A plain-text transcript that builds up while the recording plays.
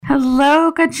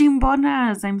Hello,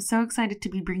 Cachimbonas! I'm so excited to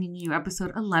be bringing you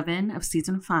episode 11 of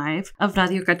season 5 of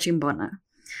Radio Cachimbona.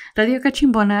 Radio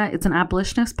Cachimbona is an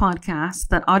abolitionist podcast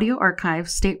that audio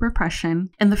archives state repression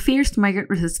and the fierce migrant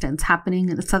resistance happening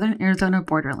in the southern Arizona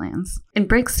borderlands and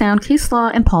breaks down case law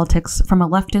and politics from a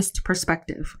leftist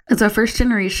perspective. As a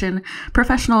first-generation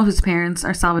professional whose parents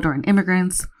are Salvadoran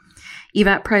immigrants,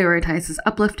 Yvette prioritizes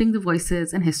uplifting the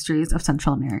voices and histories of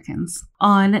Central Americans.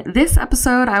 On this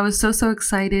episode, I was so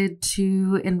excited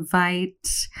to invite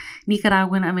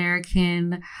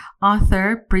Nicaraguan-American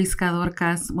author Prisca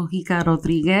Dorcas Mojica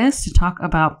Rodriguez to talk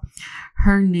about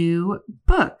her new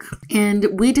book.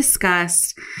 And we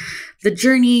discussed the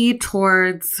journey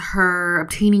towards her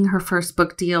obtaining her first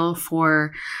book deal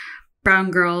for Brown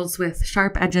Girls with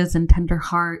Sharp Edges and Tender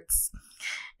Hearts.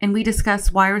 And we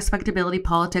discussed why respectability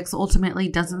politics ultimately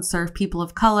doesn't serve people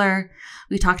of color.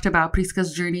 We talked about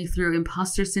Prisca's journey through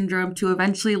imposter syndrome to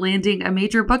eventually landing a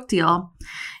major book deal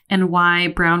and why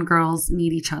brown girls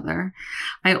need each other.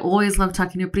 I always love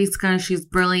talking to Prisca. She's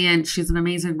brilliant. She's an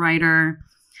amazing writer.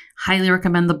 Highly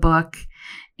recommend the book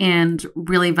and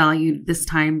really valued this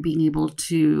time being able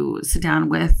to sit down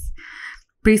with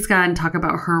Prisca and talk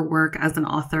about her work as an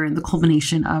author and the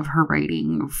culmination of her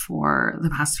writing for the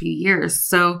past few years.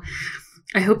 So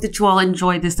I hope that you all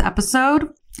enjoyed this episode.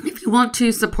 If you want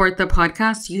to support the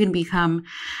podcast, you can become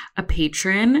a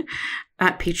patron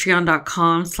at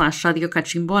patreon.com/Radio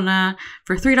Cachimbona.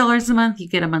 For $3 a month, you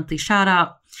get a monthly shout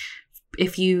out.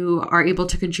 If you are able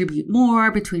to contribute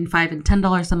more, between $5 and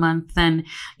 $10 a month, then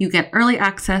you get early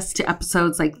access to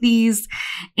episodes like these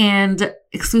and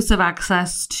exclusive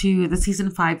access to the season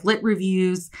 5 lit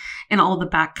reviews and all the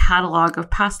back catalog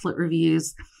of past lit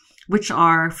reviews, which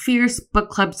are fierce book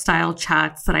club style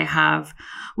chats that I have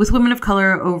with women of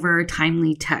color over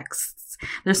timely texts.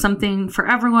 There's something for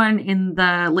everyone in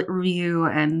the lit review,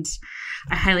 and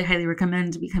I highly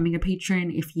recommend becoming a patron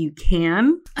if you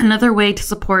can. Another way to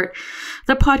support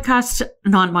the podcast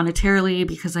non-monetarily,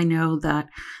 because I know that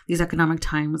these economic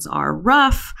times are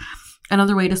rough.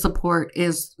 Another way to support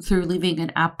is through leaving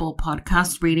an Apple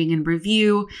Podcast rating and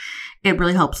review. It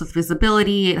really helps with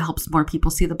visibility. It helps more people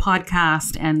see the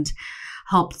podcast and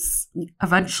helps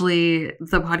eventually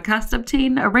the podcast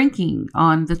obtain a ranking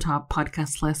on the top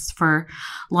podcast lists for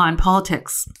law and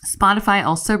politics. Spotify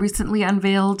also recently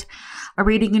unveiled a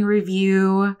rating and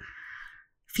review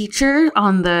feature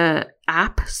on the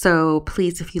app. So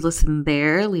please, if you listen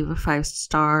there, leave a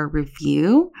 5-star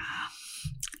review.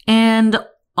 And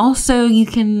also, you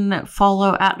can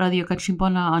follow at Radio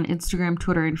Cachimbona on Instagram,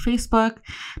 Twitter, and Facebook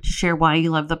to share why you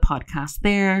love the podcast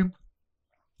there.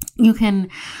 You can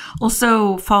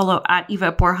also follow at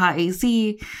Yvette Borja AZ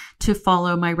to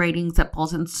follow my writings at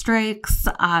Balls and Strikes.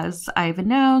 As I've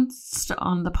announced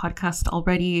on the podcast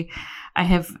already, I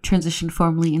have transitioned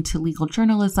formally into legal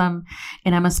journalism,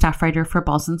 and I'm a staff writer for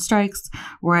Balls and Strikes,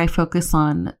 where I focus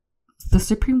on the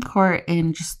Supreme Court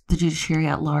and just the judiciary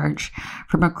at large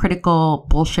from a critical,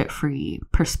 bullshit-free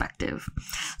perspective.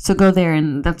 So go there,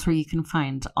 and that's where you can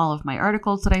find all of my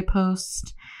articles that I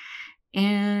post.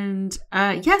 And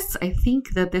yes, I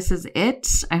think that this is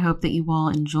it. I hope that you all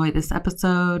enjoy this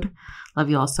episode. Love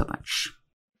you all so much.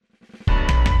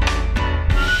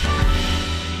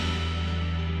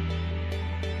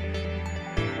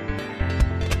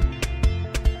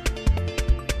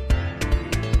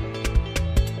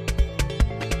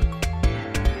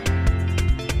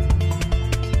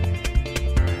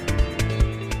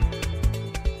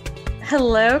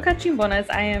 Hello, Cachimbonas.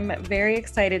 I am very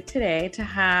excited today to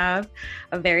have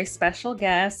a very special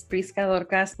guest, Prisca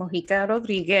Dorcas Mojica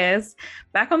Rodriguez,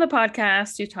 back on the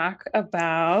podcast to talk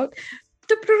about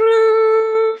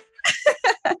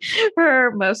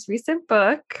her most recent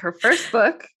book, her first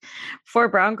book, For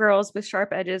Brown Girls with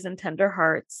Sharp Edges and Tender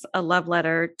Hearts, a love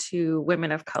letter to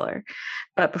women of color.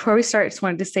 But before we start, I just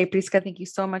wanted to say, Prisca, thank you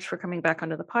so much for coming back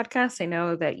onto the podcast. I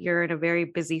know that you're in a very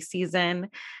busy season,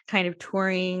 kind of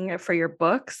touring for your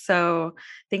book. So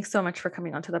thanks so much for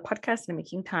coming onto the podcast and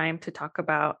making time to talk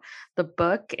about the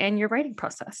book and your writing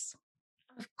process.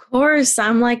 Of course,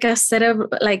 I'm like a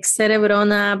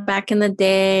Cerebrona back in the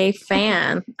day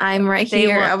fan. I'm right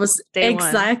here. I was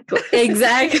exactly.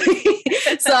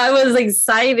 So I was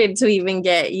excited to even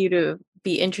get you to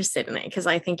be interested in it because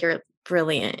I think you're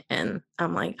brilliant, and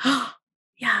I'm like, oh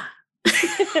yeah.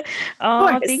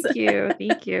 Oh, thank you.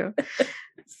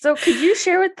 So could you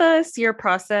share with us your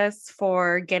process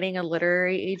for getting a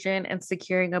literary agent and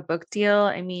securing a book deal?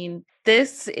 I mean,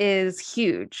 this is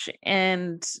huge,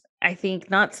 and I think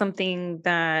not something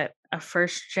that a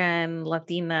first-gen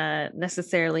Latina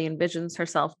necessarily envisions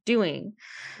herself doing.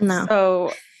 No.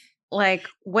 So like,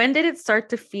 when did it start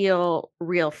to feel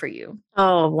real for you?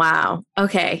 Oh, wow.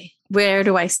 Okay. Where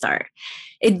do I start?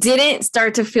 It didn't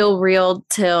start to feel real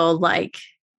till like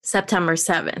September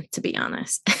 7th, to be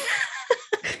honest.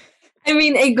 I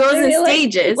mean, it goes in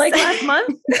stages. Like last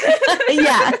month?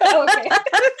 Yeah. Okay.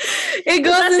 It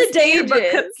goes in stages. Your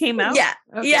book came out? Yeah.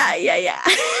 Okay. Yeah.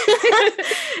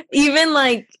 Even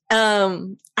like,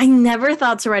 I never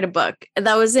thought to write a book.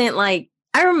 That wasn't like,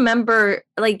 I remember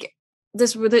like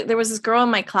there was this girl in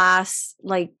my class,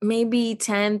 like maybe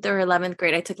 10th or 11th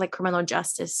grade. I took like criminal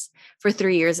justice for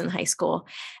 3 years in high school.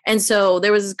 And so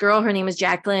there was this girl, her name was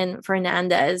Jacqueline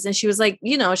Fernandez. And she was like,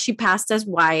 you know, she passed as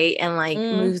white and like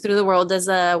moved through the world as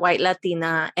a white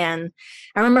Latina. And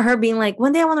I remember her being like,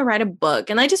 one day I want to write a book.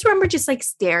 And I just remember just like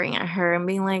staring at her and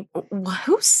being like,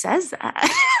 who says that?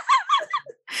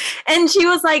 And she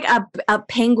was like a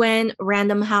Penguin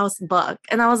Random House book.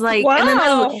 And I was like, wow.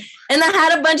 and I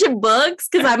had a bunch of books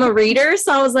because I'm a reader.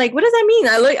 So I was like, what does that mean?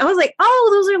 I was like,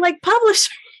 oh, those are like publishers.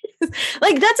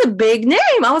 Like, that's a big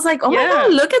name. I was like, oh my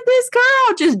God, look at this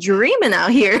girl just dreaming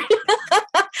out here.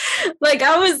 Like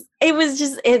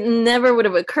it never would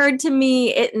have occurred to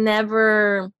me. It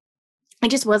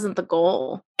just wasn't the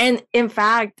goal. And in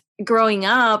fact, growing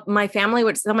up, my family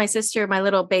would tell my sister, my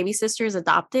little baby sister is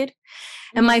adopted.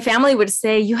 And my family would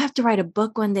say, you have to write a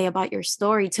book one day about your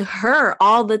story to her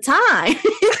all the time.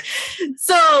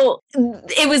 So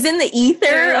it was in the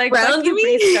ether like, around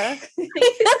me.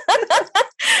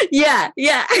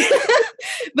 Yeah.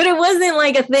 But it wasn't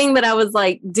like a thing that I was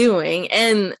like doing.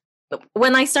 And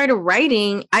when I started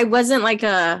writing, I wasn't like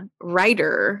a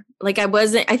writer. Like I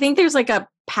think there's like a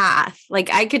path.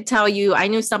 Like I could tell you, I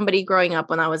knew somebody growing up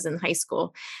when I was in high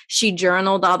school. She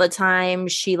journaled all the time.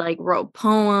 She like wrote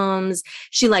poems.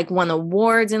 She like won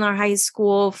awards in our high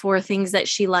school for things that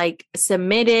she like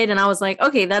submitted. And I was like,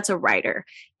 okay, that's a writer.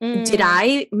 Did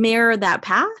I mirror that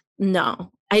path?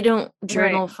 No. I don't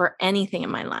journal for anything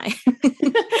in my life.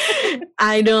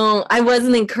 I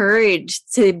wasn't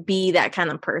encouraged to be that kind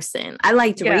of person. I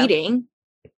liked reading.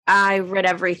 I read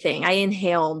everything. I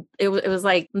inhaled. It was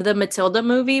like the Matilda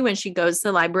movie when she goes to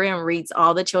the library and reads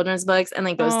all the children's books and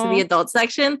then goes to the adult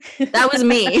section. That was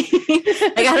me.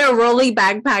 I got a rolly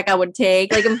backpack I would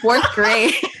take like in 4th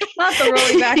grade. Not the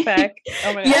rolly backpack.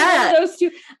 Oh my God. Yeah. Those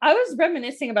two. I was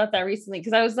reminiscing about that recently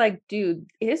because I was like, dude,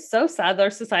 it is so sad that our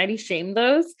society shamed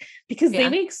those because they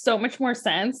make so much more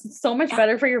sense. It's so much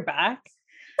better for your back.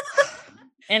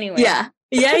 Anyway. Yeah.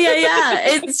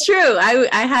 It's true.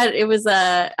 It was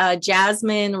a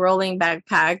Jasmine rolling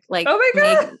backpack, like oh my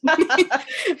God.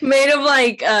 made of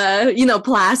like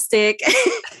plastic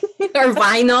or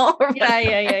vinyl.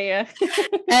 Yeah.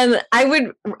 And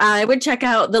I would check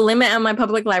out, the limit on my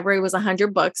public library was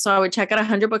 100 books. So I would check out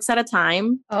 100 books at a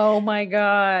time. Oh my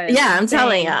God. Yeah, I'm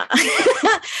telling you.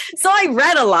 So I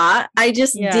read a lot. I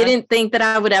just didn't think that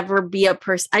I would ever be a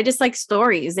person. I just like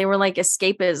stories. They were like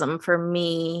escapism for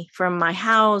me from my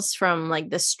house, from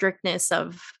like the strictness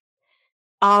of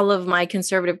all of my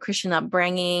conservative Christian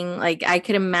upbringing. Like I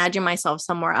could imagine myself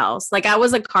somewhere else. Like I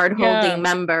was a card holding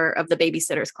member of the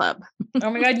Babysitters Club.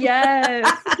 Oh my God. Yes.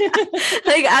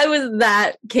 Like I was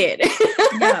that kid.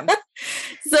 Yeah.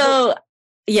 So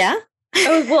yeah.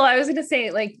 Oh, well, I was going to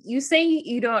say, like, you say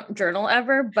you don't journal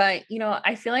ever, but,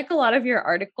 I feel like a lot of your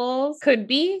articles could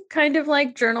be kind of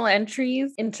like journal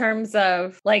entries in terms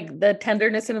of like the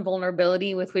tenderness and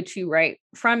vulnerability with which you write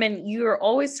from. And you're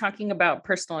always talking about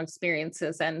personal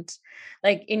experiences. And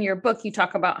like in your book, you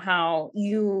talk about how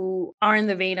you are in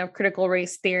the vein of critical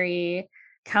race theory,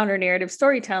 counter-narrative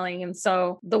storytelling. And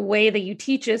so the way that you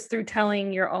teach is through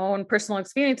telling your own personal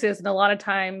experiences. And a lot of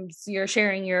times you're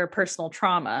sharing your personal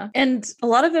trauma. And a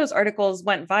lot of those articles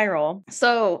went viral.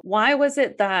 So why was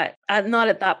it that not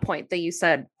at that point that you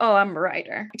said, oh, I'm a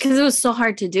writer? Because it was so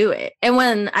hard to do it. And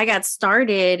when I got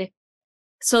started,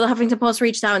 so the Huffington Post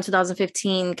reached out in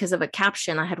 2015 because of a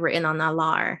caption I had written on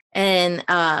Nalar. And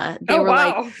they were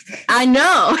like, I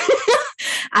know.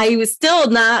 I was still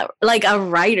not like a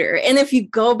writer. And if you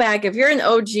go back, if you're an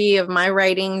OG of my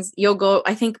writings, you'll go,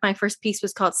 I think my first piece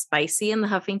was called Spicy in the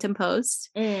Huffington Post.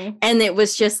 And it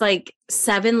was just like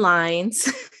 7 lines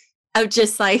of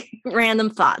just like random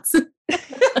thoughts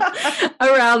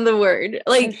around the word.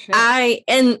 Like my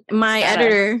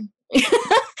editor,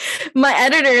 my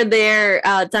editor there,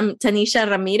 Tanisha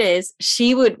Ramirez,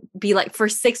 she would be like, for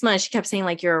 6 months, she kept saying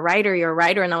like, you're a writer.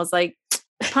 And I was like,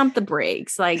 pump the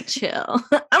brakes, like chill.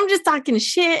 I'm just talking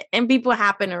shit and people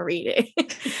happen to read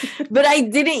it. But I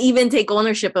didn't even take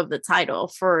ownership of the title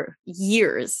for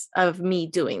years of me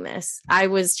doing this. I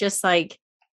was just like,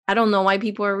 I don't know why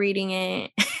people are reading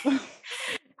it.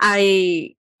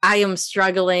 I I am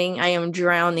struggling, I am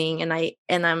drowning,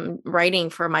 and I'm writing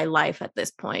for my life at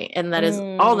this point. And that is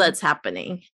all that's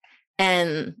happening.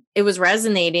 And it was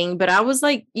resonating, but I was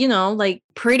like, you know, like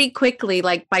pretty quickly,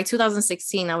 like by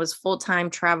 2016, I was full-time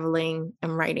traveling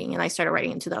and writing, and I started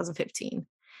writing in 2015.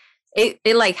 It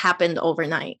like happened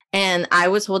overnight, and I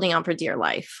was holding on for dear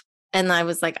life. And I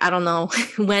was like, I don't know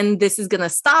when this is going to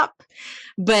stop,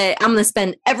 but I'm going to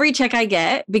spend every check I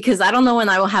get because I don't know when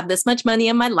I will have this much money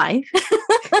in my life.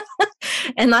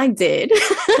 And I did.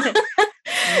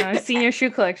 I've seen your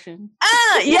shoe collection.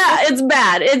 Yeah, it's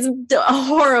bad. It's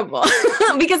horrible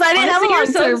because I didn't have a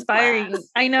long-term so inspiring. Plan.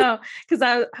 I know, because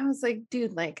I was like,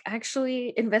 dude, like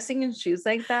actually investing in shoes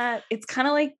like that, it's kind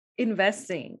of like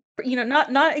investing, you know,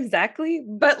 not exactly,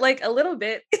 but like a little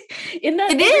bit in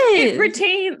that it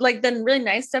retains, like the really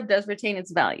nice stuff does retain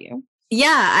its value.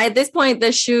 Yeah, at this point,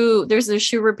 there's a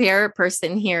shoe repair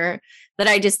person here that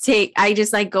I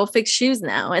just like go fix shoes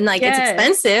now. And like, it's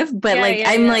expensive, but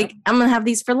I'm going to have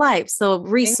these for life. So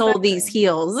resole these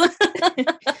heels.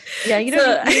 Yeah. You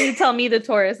don't need to tell me, the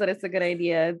tourist, that it's a good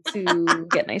idea to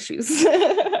get nice shoes.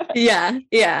 Yeah.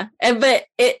 Yeah. But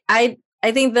I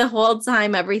think the whole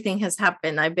time everything has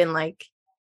happened, I've been like,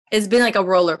 it's been like a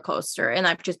roller coaster, and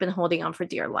I've just been holding on for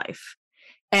dear life.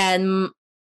 And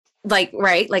like,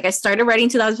 right. Like I started writing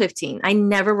 2015. I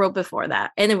never wrote before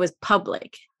that. And it was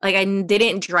public. Like I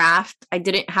didn't draft. I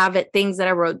didn't have things that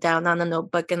I wrote down on a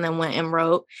notebook and then went and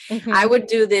wrote. Mm-hmm. I would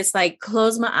do this, like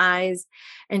close my eyes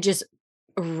and just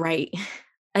write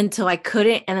until I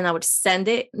couldn't. And then I would send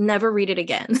it, never read it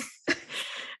again.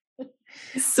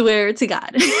 Swear to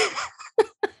God.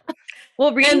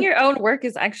 Well, reading your own work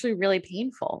is actually really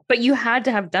painful, but you had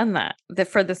to have done that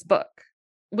for this book.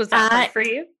 Was that hard for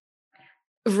you?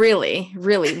 Really,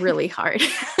 really, really hard.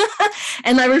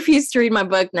 And I refuse to read my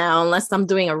book now unless I'm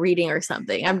doing a reading or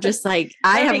something. I'm just like,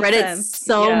 I have read it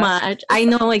so much. I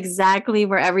know exactly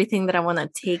where everything that I want to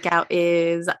take out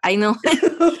is. I know.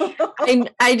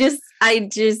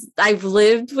 I've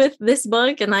lived with this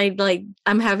book, and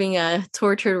I'm having a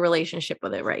tortured relationship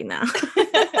with it right now.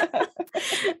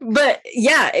 But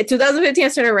yeah, 2015, I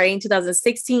started writing.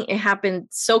 2016, it happened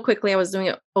so quickly. I was doing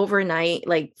it overnight,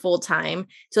 like full time.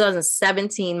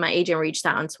 2017, my agent reached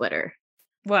out on Twitter.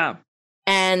 Wow.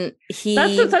 And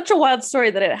that's such a wild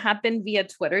story that it happened via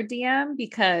Twitter DM,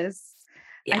 because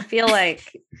I feel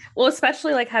like, well,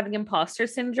 especially like having imposter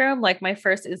syndrome, like my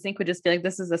first instinct would just be like,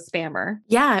 this is a spammer.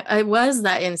 Yeah, it was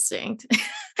that instinct.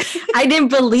 I didn't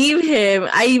believe him.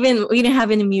 We didn't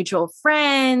have any mutual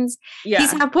friends. Yeah.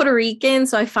 He's half Puerto Rican,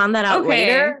 so I found that out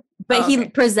later. But he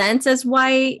presents as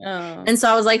white. Oh. And so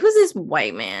I was like, who's this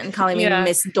white man calling me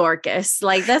Miss Dorcas?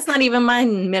 Like, that's not even my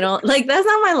middle, like, that's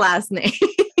not my last name.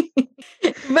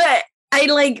 But I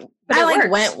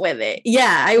went with it.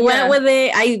 Yeah, I went with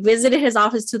it. I visited his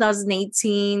office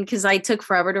 2018 because I took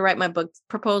forever to write my book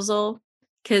proposal,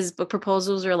 because book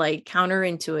proposals are like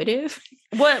counterintuitive.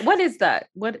 What is that?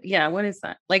 What is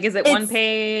that? Like, is it one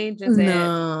page?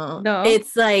 No.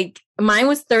 It's like, mine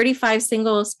was 35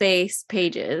 single space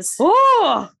pages.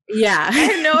 Oh, yeah. I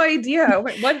had no idea.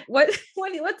 What's like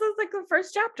the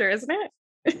first chapter, isn't it?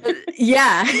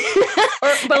 Yeah.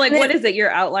 But like, what is it? You're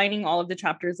outlining all of the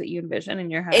chapters that you envision in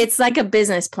your head. It's like a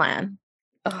business plan.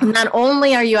 Not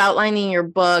only are you outlining your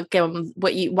book and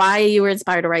why you were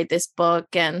inspired to write this book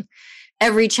and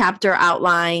every chapter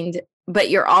outlined, but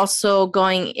you're also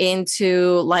going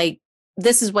into like,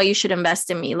 this is why you should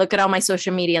invest in me. Look at all my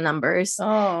social media numbers.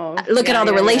 Look at all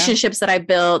the relationships that I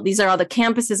built. These are all the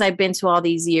campuses I've been to all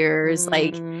these years.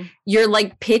 Like, you're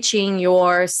like pitching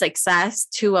your success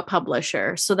to a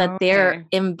publisher so that they're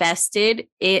invested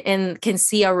and can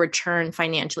see a return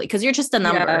financially, because you're just a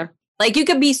number. Yeah. Like, you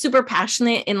could be super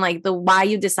passionate in like the why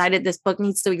you decided this book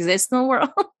needs to exist in the world.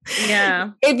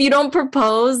 Yeah. If you don't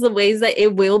propose the ways that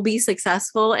it will be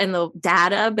successful and the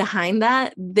data behind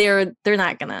that, they're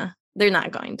not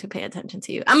going to pay attention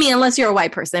to you. I mean, unless you're a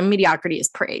white person, mediocrity is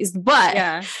praised. But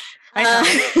yeah, I know.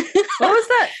 What was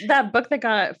that book that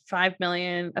got a $5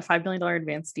 million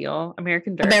advance deal?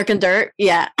 American Dirt.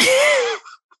 Yeah.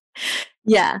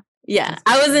 Yeah.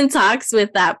 I was in talks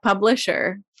with that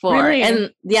publisher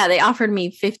and they offered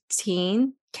me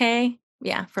 $15,000.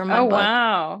 Yeah, for my book.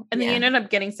 Wow. And then you ended up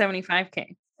getting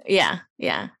 $75,000.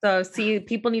 Yeah. So see,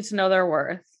 people need to know their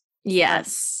worth.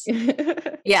 Yes.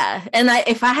 Yeah. And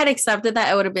if I had accepted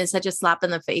that, it would have been such a slap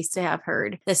in the face to have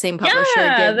heard the same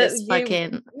publisher give this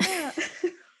fucking. Yeah.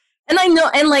 And I know,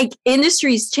 and like,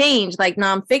 industries change, like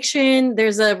nonfiction,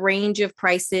 there's a range of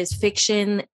prices.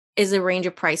 Fiction is a range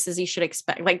of prices you should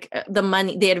expect, like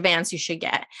the advance you should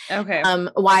get. Okay.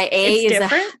 YA it's is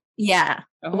different? YA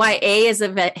is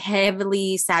a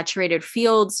heavily saturated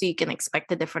field, so you can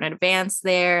expect a different advance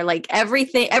there. Like every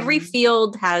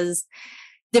field has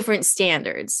different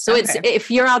standards. So it's, if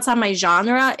you're outside my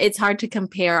genre, it's hard to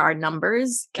compare our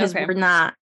numbers because we're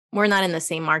not in the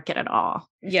same market at all.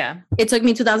 Yeah. It took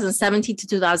me 2017 to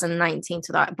 2019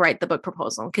 to write the book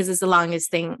proposal because it's the longest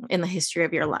thing in the history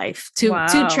of your life to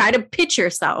try to pitch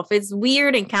yourself. It's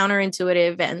weird and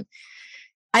counterintuitive, and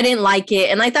I didn't like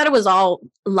it. And I thought it was all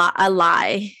a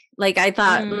lie. Like I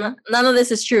thought none of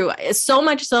this is true. It's so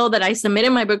much so that I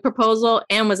submitted my book proposal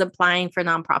and was applying for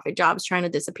nonprofit jobs, trying to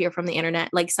disappear from the internet,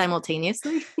 like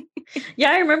simultaneously.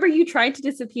 Yeah, I remember you tried to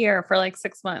disappear for like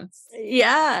 6 months.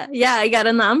 Yeah, I got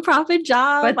a nonprofit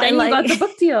job. But then you got the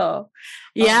book deal.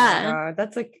 Yeah. Oh my God,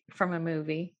 that's like from a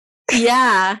movie.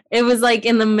 Yeah, it was like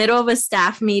in the middle of a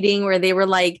staff meeting where they were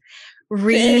like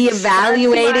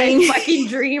reevaluating. My fucking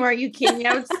dream. Are you kidding me?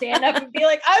 I would stand up and be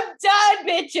like, I'm done,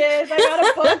 bitches. I got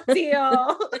a book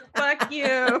deal. Fuck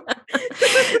you.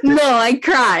 No, I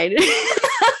cried.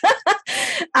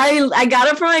 I got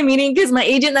up for my meeting because my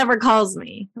agent never calls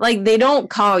me. Like they don't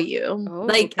call you.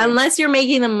 Unless you're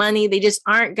making the money, they just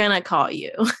aren't gonna call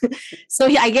you. So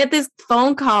I get this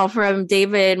phone call from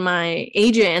David, my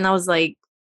agent, and I was like,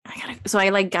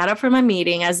 I got up for my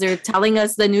meeting as they're telling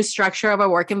us the new structure of our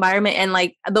work environment, and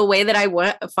like the way that I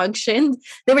functioned,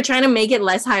 they were trying to make it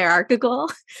less hierarchical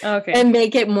and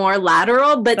make it more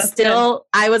lateral, but that's still good.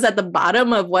 I was at the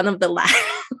bottom of one of the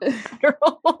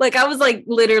lateral. Like I was like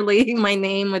literally my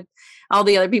name with all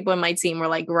the other people in my team were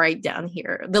like right down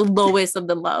here, the lowest of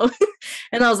the low.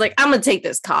 And I was like, I'm gonna take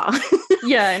this call.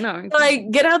 Yeah, I know. So I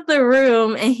get out the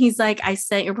room and he's like, I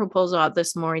sent your proposal out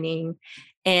this morning.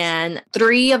 And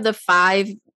 3 of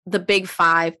the big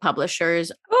 5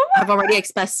 publishers have already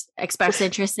expressed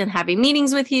interest in having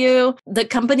meetings with you. The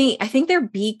company, I think they're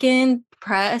Beacon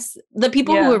Press, the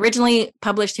people who originally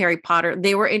published Harry Potter,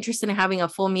 they were interested in having a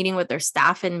full meeting with their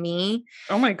staff and me.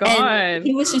 Oh my God. And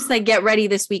he was just like, get ready.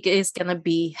 This week is going to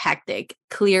be hectic.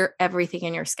 Clear everything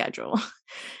in your schedule.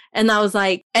 And I was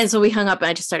like, and so we hung up and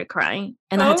I just started crying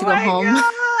and I had to go home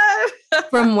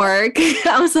from work.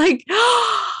 I was like,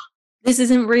 this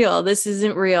isn't real. This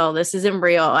isn't real. This isn't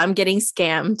real. I'm getting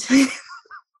scammed.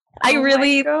 I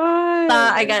really thought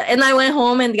and I went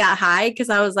home and got high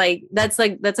because I was like, that's a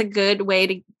good way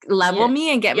to level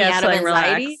me and get me out of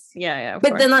anxiety. Relax. Yeah.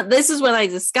 But then this is when I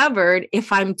discovered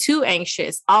if I'm too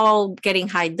anxious, all getting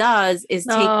high does is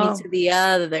take me to the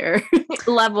other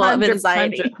level of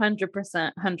anxiety.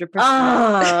 100%.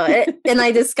 And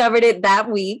I discovered it that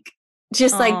week,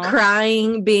 just like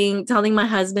crying, telling my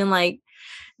husband like,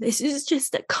 this is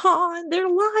just a con. They're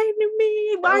lying to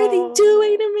me. Why are they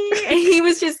doing to me? And he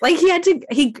was just like,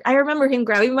 I remember him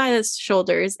grabbing by his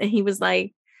shoulders and he was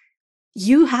like,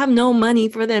 you have no money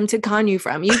for them to con you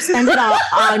from. You spend it all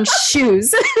on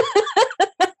shoes.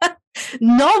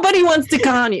 Nobody wants to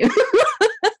con you. And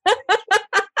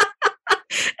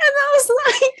I was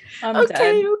like, I'm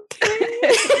okay. You're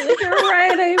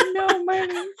right. I have no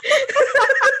money.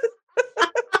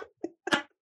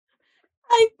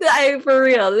 I for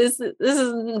real. This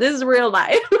is real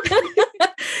life.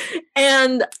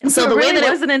 And so the way that it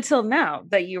wasn't until now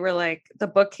that you were like, the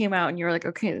book came out and you were like,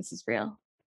 okay, this is real.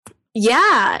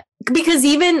 Yeah, because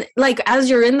even like as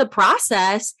you're in the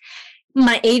process,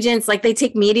 my agents like they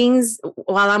take meetings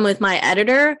while I'm with my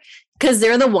editor because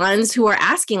they're the ones who are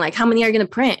asking like, how many are going to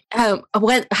print? And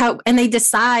they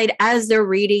decide as they're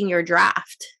reading your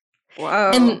draft.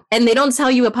 Wow. And they don't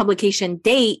tell you a publication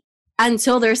date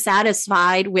until they're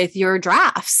satisfied with your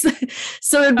drafts.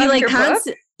 So it'd be like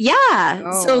constant. Yeah.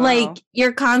 Oh, so like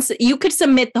you're constant, you could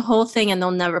submit the whole thing and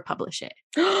they'll never publish it.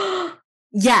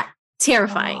 Yeah.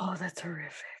 Terrifying. Oh, that's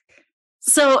horrific.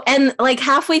 So, and like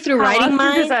halfway through writing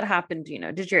mine. Does that happen? Do you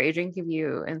know? Did your agent give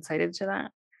you insight into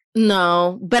that?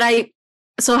 No, but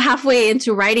so halfway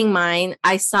into writing mine,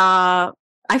 I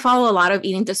follow a lot of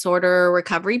eating disorder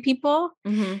recovery people.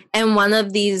 Mm-hmm. And one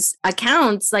of these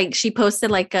accounts, like she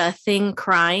posted like a thing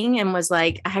crying and was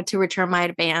like, I had to return my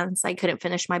advance. I couldn't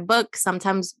finish my book.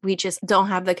 Sometimes we just don't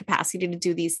have the capacity to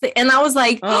do these things. And I was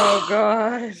like, oh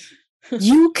gosh.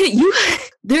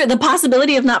 The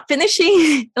possibility of not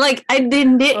finishing, like it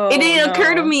didn't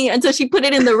occur to me until she put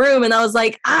it in the room. And I was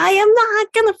like, I am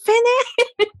not going to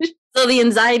finish. So the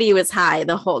anxiety was high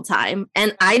the whole time.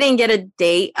 And I didn't get a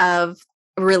date of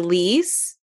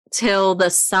release till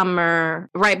the summer,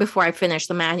 right before I finished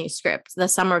the manuscript, the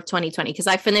summer of 2020, because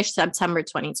I finished September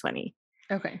 2020.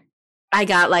 Okay. I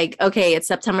got like, okay, it's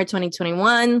September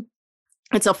 2021.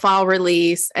 It's a fall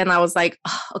release. And I was like,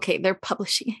 oh, okay, they're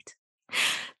publishing it.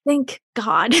 Thank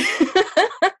God.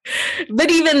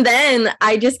 But even then,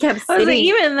 I just kept sitting. Was it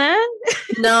even then?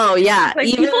 No, yeah. Like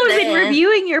even people have been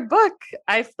reviewing your book.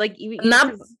 I've like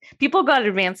people got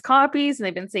advanced copies and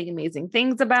they've been saying amazing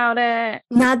things about it.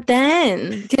 Not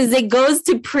then, because it goes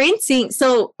to printing.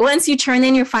 So once you turn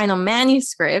in your final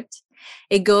manuscript,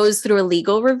 it goes through a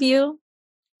legal review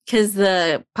because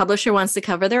the publisher wants to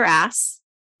cover their ass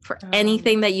for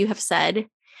anything that you have said.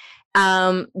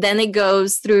 Then it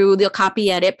goes through the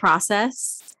copy edit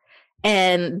process,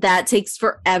 and that takes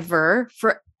forever.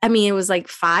 It was like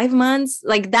 5 months.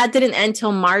 Like that didn't end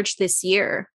till March this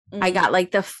year. Mm-hmm. I got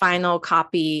like the final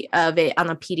copy of it on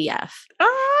a PDF.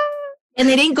 And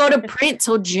they didn't go to print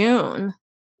till June.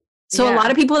 So a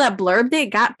lot of people that blurbed it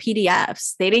got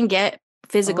PDFs. They didn't get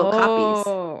physical copies.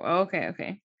 Oh,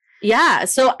 okay. Yeah.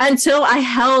 So until I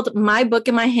held my book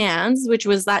in my hands, which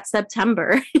was that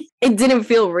September, it didn't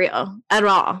feel real at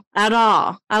all.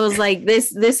 I was like,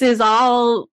 this is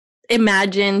all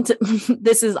imagined.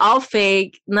 This is all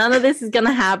fake. None of this is going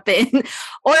to happen.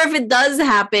 Or if it does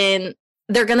happen,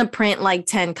 they're going to print like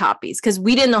 10 copies because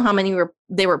we didn't know how many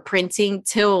they were printing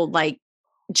till like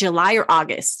July or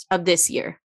August of this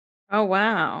year. Oh,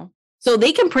 wow. So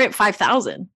they can print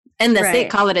 5,000 and that's it,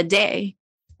 call it a day.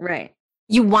 Right.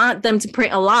 You want them to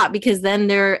print a lot because then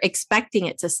they're expecting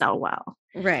it to sell well.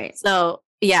 Right. So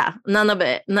yeah, none of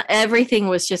it. Everything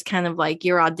was just kind of like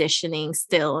you're auditioning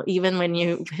still, even when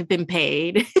you have been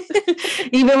paid,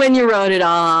 even when you wrote it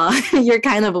all, you're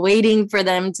kind of waiting for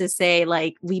them to say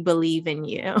like, we believe in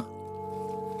you.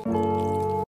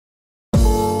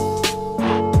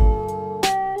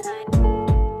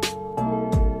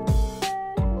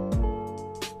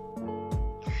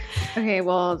 Okay,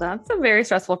 well, that's a very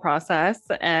stressful process,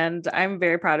 and I'm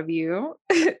very proud of you.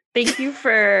 Thank you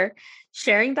for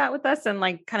sharing that with us and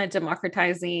like kind of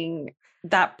democratizing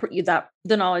that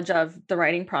the knowledge of the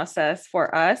writing process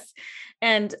for us.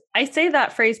 And I say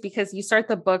that phrase because you start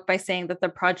the book by saying that the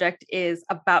project is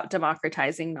about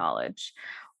democratizing knowledge.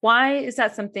 Why is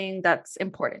that something that's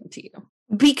important to you?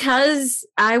 Because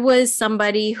I was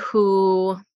somebody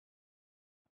who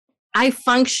I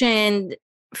functioned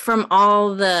from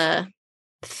all the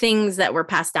things that were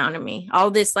passed down to me,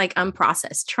 all this like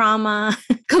unprocessed trauma,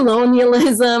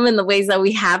 colonialism, and the ways that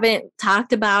we haven't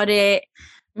talked about it.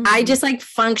 Mm-hmm. I just like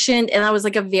functioned and I was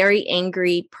like a very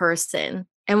angry person.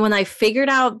 And when I figured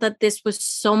out that this was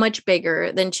so much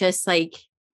bigger than just like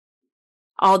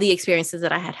all the experiences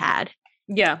that I had had.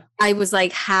 Yeah. I was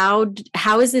like, how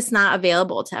is this not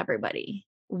available to everybody?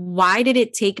 Why did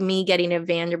it take me getting to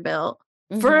Vanderbilt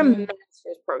for a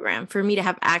master's program for me to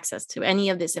have access to any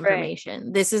of this information?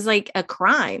 Right. This is like a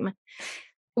crime,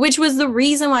 which was the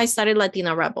reason why I started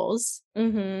Latina Rebels.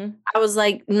 Mm-hmm. I was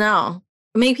like, no,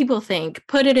 make people think,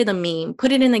 put it in a meme,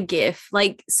 put it in a GIF,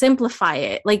 like simplify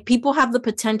it. Like people have the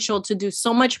potential to do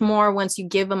so much more once you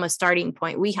give them a starting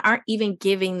point. We aren't even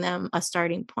giving them a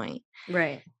starting point.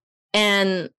 Right.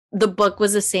 And the book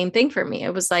was the same thing for me.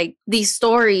 It was like these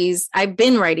stories, I've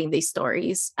been writing these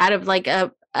stories out of like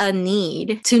a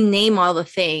need to name all the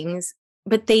things,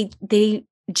 but they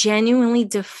genuinely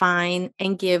define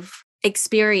and give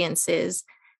experiences.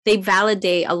 They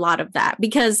validate a lot of that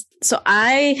because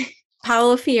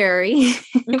Paulo Freire,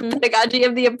 mm-hmm. Pedagogy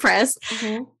of the Oppressed,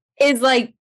 mm-hmm. is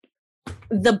like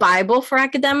the Bible for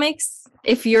academics.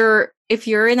 If you're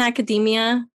in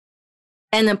academia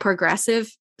and a progressive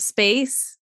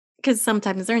space, because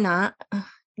sometimes they're not.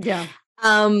 Yeah.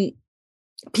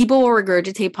 People will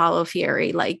regurgitate Paulo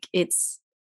Freire like it's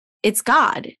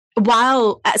God,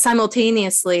 while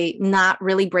simultaneously not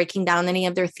really breaking down any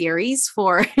of their theories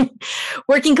for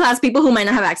working class people who might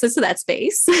not have access to that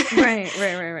space. Right.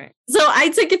 So I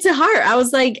took it to heart. I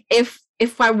was like, if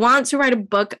I want to write a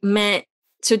book meant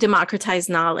to democratize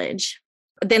knowledge,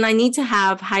 then I need to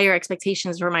have higher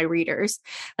expectations for my readers.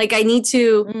 Like I need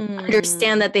to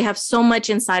understand that they have so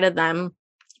much inside of them,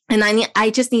 and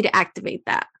I just need to activate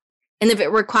that. And if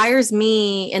it requires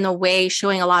me in a way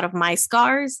showing a lot of my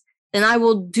scars, then I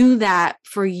will do that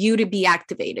for you to be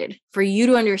activated, for you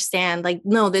to understand, like,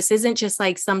 no, this isn't just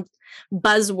like some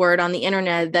buzzword on the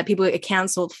internet that people get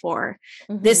canceled for.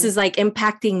 Mm-hmm. This is like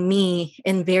impacting me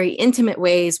in very intimate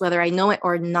ways, whether I know it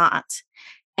or not.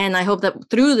 And I hope that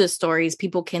through the stories,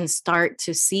 people can start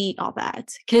to see all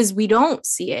that, because we don't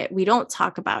see it. We don't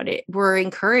talk about it. We're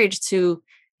encouraged to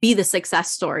be the success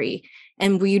story.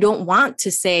 And we don't want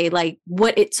to say like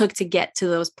what it took to get to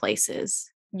those places.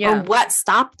 Yeah. Or what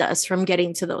stopped us from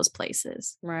getting to those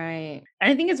places. Right.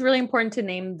 And I think it's really important to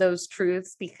name those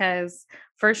truths, because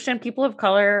first-gen people of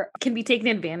color can be taken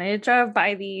advantage of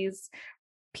by these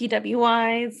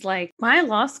PWIs, like my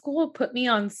law school put me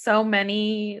on so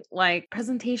many like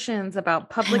presentations about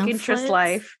public interest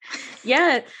life.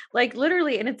 Yeah, like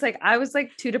literally. And it's like, I was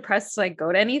like too depressed to like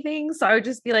go to anything. So I would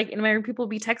just be like, in my room, people would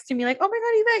be texting me like, oh my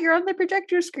God, Yvette, you're on the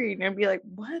projector screen. And I'd be like,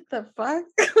 what the fuck?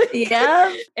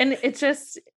 Yeah. And it's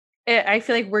just, I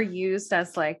feel like we're used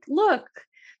as like, look,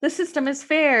 the system is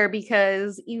fair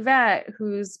because Yvette,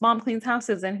 whose mom cleans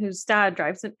houses and whose dad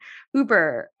drives an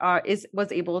Uber,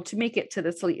 was able to make it to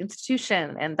this elite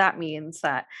institution, and that means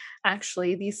that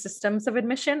actually these systems of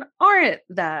admission aren't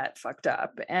that fucked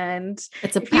up. And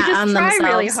it's a if you just try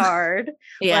really hard,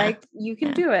 yeah. like you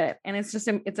can do it. And it's just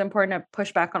it's important to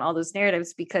push back on all those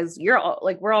narratives because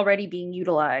we're already being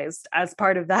utilized as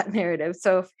part of that narrative.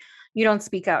 So if you don't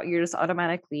speak out, you're just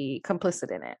automatically complicit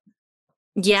in it.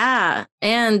 Yeah.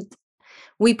 And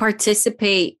we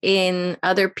participate in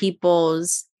other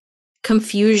people's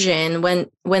confusion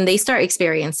when they start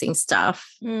experiencing stuff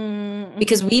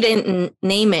because we didn't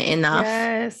name it enough.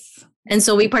 Yes. And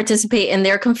so we participate in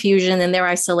their confusion and their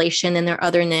isolation and their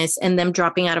otherness and them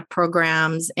dropping out of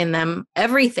programs and them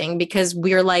everything because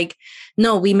we're like,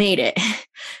 no, we made it.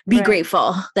 Be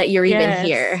grateful that you're even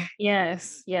here.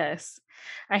 Yes. Yes.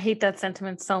 I hate that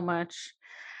sentiment so much.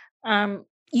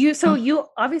 You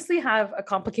obviously have a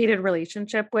complicated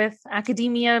relationship with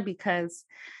academia because,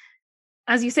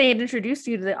 as you say, it introduced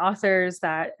you to the authors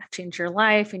that changed your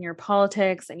life and your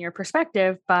politics and your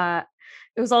perspective, but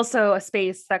it was also a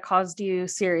space that caused you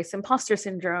serious imposter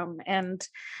syndrome and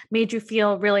made you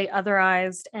feel really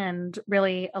otherized and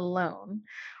really alone.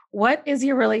 What is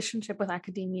your relationship with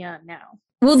academia now?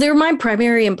 Well, they're my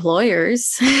primary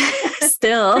employers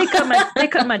still. They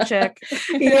cut my check.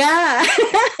 Yeah.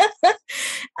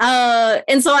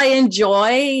 And so I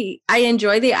enjoy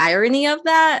the irony of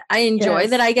that. I enjoy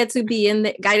that I get to be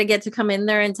I get to come in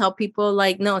there and tell people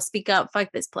like, no, speak up,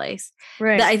 fuck this place.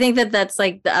 Right. I think that's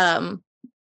like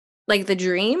the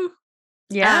dream.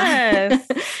 Yes.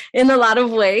 In a lot of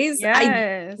ways.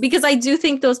 Yes. Because I do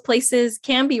think those places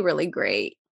can be really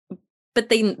great, but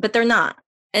they're not.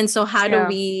 And so how do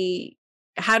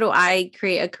I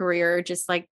create a career just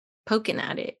like poking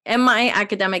at it? And my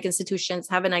academic institutions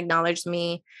haven't acknowledged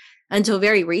me until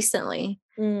very recently.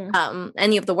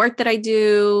 Any of the work that I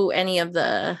do, any of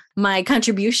my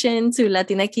contribution to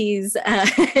Latinx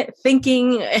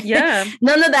thinking,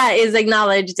 none of that is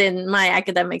acknowledged in my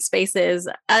academic spaces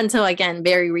until, again,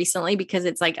 very recently, because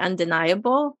it's like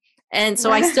undeniable. And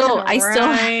so I still I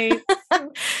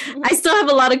still have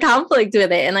a lot of conflict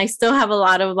with it. And I still have a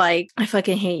lot of like, I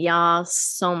fucking hate y'all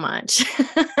so much.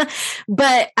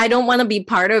 But I don't want to be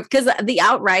part of, because the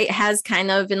outright has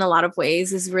kind of, in a lot of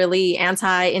ways, is really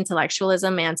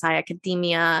anti-intellectualism,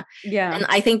 anti-academia. Yeah. And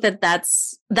I think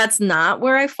that's not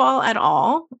where I fall at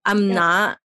all. I'm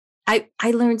not. I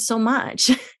learned so much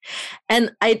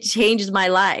and it changed my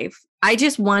life. I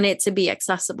just want it to be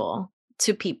accessible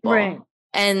to people. Right.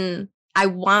 And I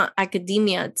want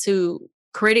academia to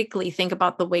critically think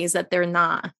about the ways that they're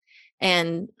not,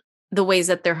 and the ways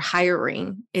that they're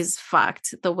hiring is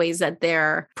fucked, the ways that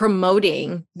they're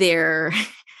promoting their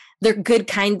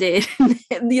good-kinded,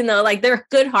 like their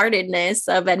good-heartedness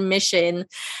of admission,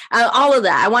 all of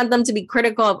that. I want them to be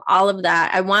critical of all of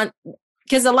that.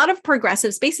 Because a lot of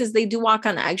progressive spaces, they do walk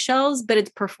on eggshells, but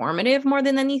it's performative more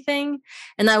than anything.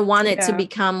 And I want it to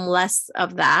become less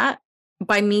of that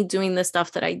by me doing the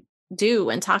stuff that I do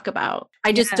and talk about.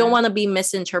 I just don't want to be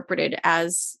misinterpreted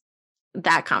as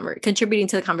that contributing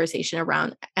to the conversation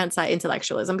around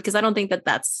anti-intellectualism, because I don't think that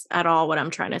that's at all what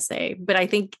I'm trying to say. But I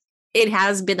think it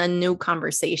has been a new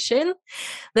conversation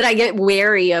that I get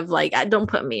wary of, like, don't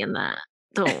put me in that.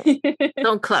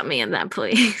 Don't club me in that,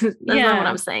 please. That's not what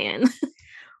I'm saying.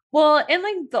 Well, and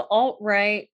like the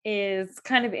alt-right is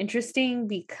kind of interesting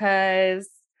because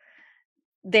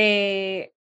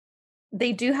they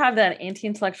do have that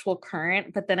anti-intellectual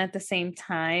current, but then at the same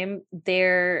time,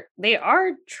 they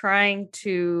are trying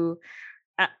to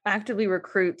actively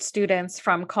recruit students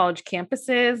from college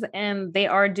campuses, and they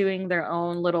are doing their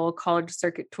own little college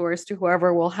circuit tours to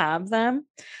whoever will have them.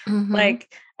 Mm-hmm.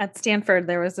 Like at Stanford,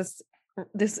 there was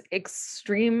this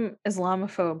extreme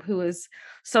Islamophobe who was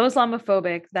so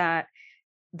Islamophobic that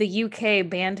the UK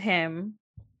banned him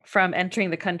from entering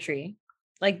the country.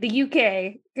 Like the UK,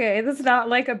 okay, this is not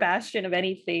like a bastion of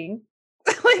anything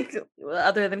like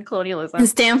other than colonialism. And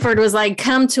Stanford was like,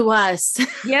 come to us.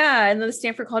 Yeah. And the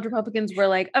Stanford College Republicans were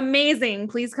like, amazing,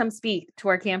 please come speak to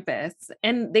our campus.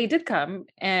 And they did come.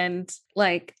 And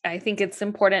like, I think it's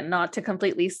important not to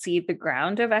completely cede the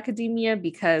ground of academia,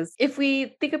 because if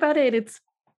we think about it, it's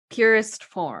purest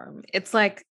form. It's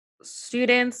like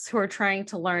students who are trying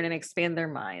to learn and expand their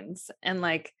minds. And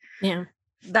like,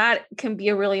 that can be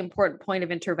a really important point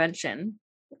of intervention.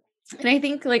 And I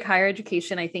think like higher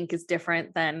education, I think is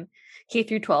different than K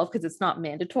through 12 because it's not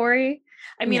mandatory.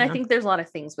 I mean, I think there's a lot of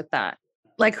things with that,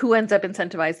 like who ends up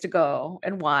incentivized to go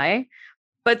and why.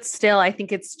 But still, I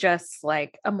think it's just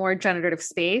like a more generative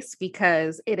space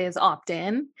because it is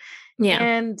opt-in. Yeah.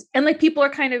 And like people are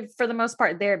kind of, for the most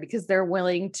part, there because they're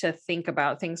willing to think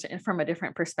about things from a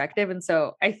different perspective. And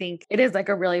so I think it is like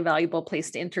a really valuable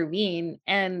place to intervene.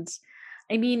 And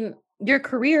I mean, your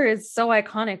career is so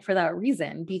iconic for that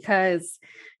reason, because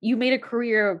you made a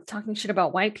career of talking shit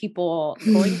about white people,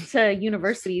 going to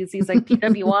universities, these like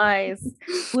PWIs,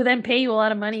 who then pay you a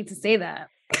lot of money to say that.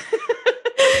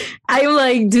 I'm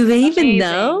like, do they even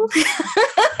know?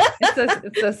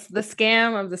 It's the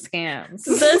scam of the scams.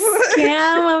 The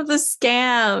scam of the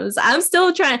scams. I'm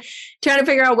still trying to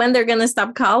figure out when they're going to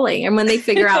stop calling and when they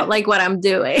figure out like what I'm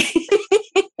doing.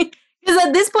 Because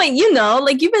at this point, you know,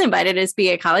 like you've been invited to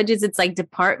speak at colleges. It's like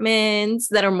departments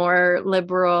that are more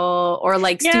liberal or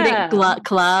like student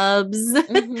clubs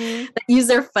that use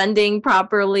their funding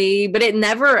properly. But it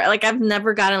never, like I've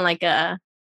never gotten like a,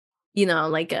 you know,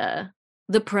 like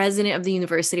the president of the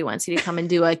university wants you to come and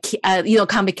do a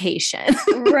convocation.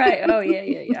 Right. Oh,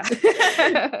 yeah.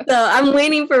 So I'm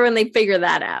waiting for when they figure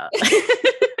that out.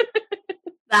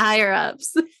 The higher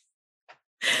ups.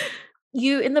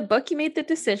 You, in the book, you made the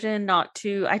decision not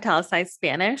to italicize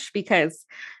Spanish because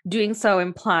doing so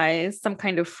implies some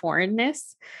kind of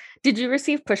foreignness. Did you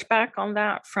receive pushback on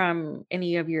that from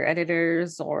any of your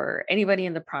editors or anybody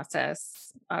in the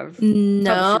process of?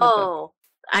 No,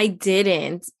 I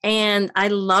didn't. And I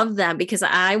love that because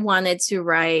I wanted to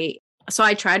write. So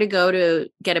I tried to go to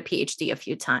get a PhD a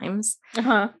few times.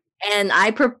 And I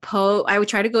would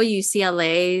try to go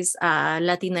UCLA's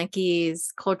Latinx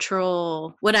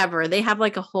cultural, whatever. They have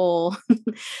like a whole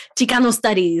Chicano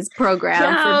studies program.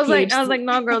 Yeah, I was like,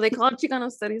 no, girl, they call it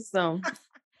Chicano studies, so.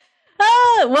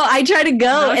 Well, I tried to go,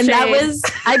 no and shade. That was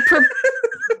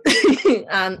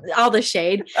all the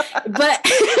shade. But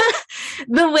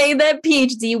the way that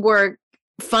PhD work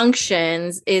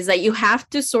functions is that you have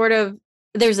to sort of,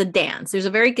 there's a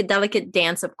very delicate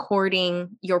dance of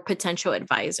courting your potential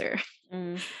advisor,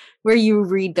 where you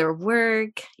read their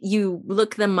work, you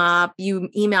look them up, you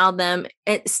email them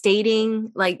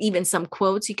stating like even some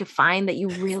quotes you could find that you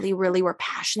really, really were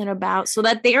passionate about so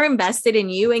that they're invested in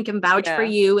you and can vouch for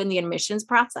you in the admissions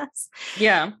process.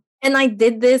 Yeah. And I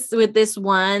did this with this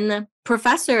one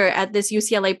professor at this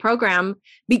UCLA program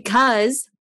because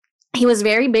he was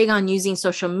very big on using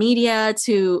social media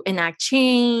to enact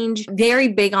change, very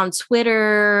big on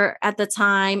Twitter at the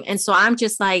time. And so I'm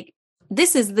just like,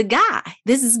 this is the guy.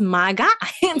 This is my guy.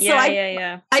 And so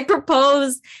I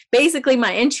proposed basically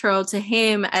my intro to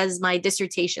him as my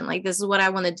dissertation. Like, this is what I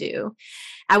want to do.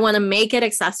 I want to make it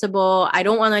accessible. I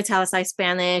don't want to italicize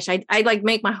Spanish. I like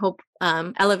make my whole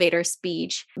elevator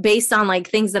speech based on like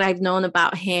things that I've known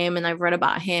about him and I've read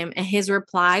about him. And his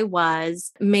reply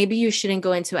was, maybe you shouldn't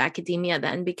go into academia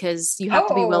then, because you have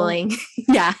to be willing.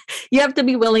 You have to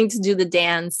be willing to do the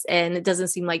dance. And it doesn't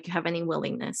seem like you have any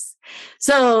willingness.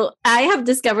 So I have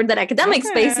discovered that academic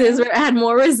spaces had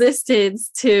more resistance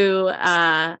to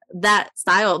that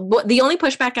style. But the only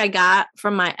pushback I got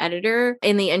from my editor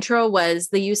in the intro was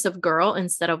the use of girl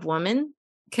instead of woman,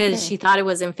 because she thought it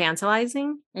was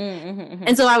infantilizing.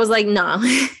 And so I was like, no.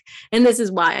 And this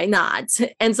is why not.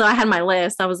 And so I had my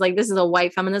list. I was like, this is a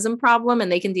white feminism problem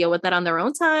and they can deal with that on their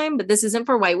own time. But this isn't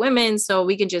for white women. So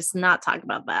we can just not talk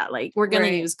about that. Like, we're going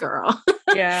to use girl.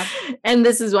 Yeah. And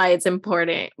this is why it's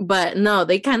important. But no,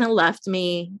 they kind of left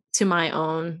me to my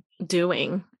own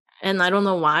doing. And I don't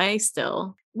know why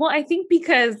still. Well, I think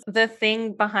because the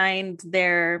thing behind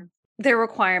their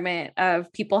requirement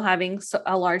of people having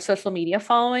a large social media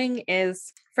following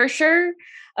is for sure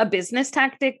a business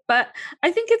tactic, but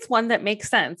I think it's one that makes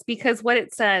sense, because what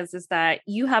it says is that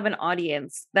you have an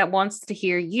audience that wants to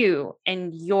hear you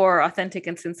and your authentic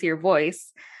and sincere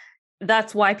voice.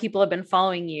 That's why people have been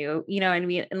following you, you know what I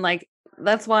mean? And like,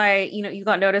 that's why, you know, you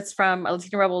got noticed from a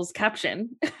Latina Rebels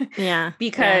caption. Yeah.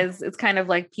 Because it's kind of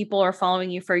like people are following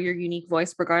you for your unique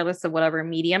voice, regardless of whatever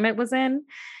medium it was in.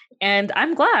 And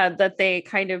I'm glad that they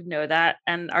kind of know that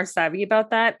and are savvy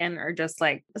about that and are just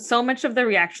like, so much of the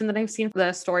reaction that I've seen for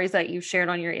the stories that you've shared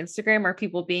on your Instagram are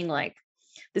people being like,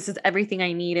 this is everything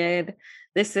I needed.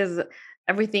 This is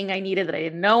everything I needed that I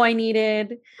didn't know I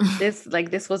needed.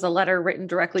 This was a letter written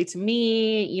directly to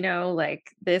me, you know, like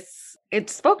this, it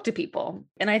spoke to people.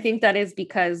 And I think that is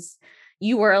because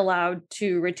you were allowed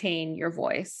to retain your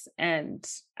voice. And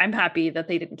I'm happy that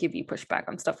they didn't give you pushback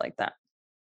on stuff like that.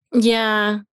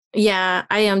 Yeah,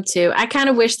 I am too. I kind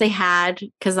of wish they had,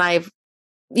 because I've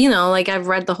you know, like I've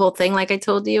read the whole thing, like I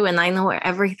told you, and I know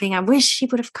everything. I wish she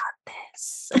would have got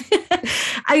this.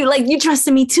 I like, you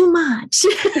trusted me too much,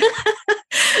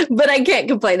 but I can't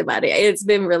complain about it. It's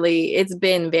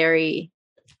been very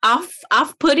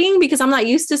off-putting because I'm not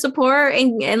used to support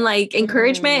and like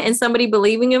encouragement and somebody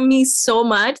believing in me so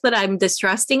much that I'm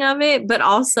distrusting of it. But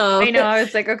also, I know, I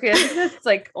was like, okay, I think that's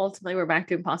like ultimately we're back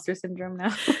to imposter syndrome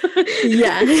now.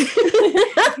 Yeah.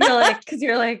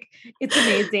 You're like, it's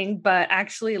amazing, but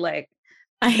actually, like,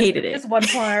 I hated it. This one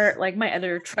part, like my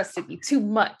editor trusted me too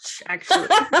much, actually.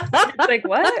 It's like,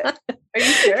 what? Are you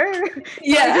sure?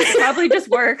 Yeah. It probably just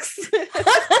works.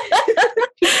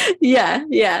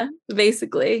 Yeah,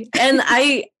 basically. And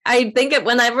I think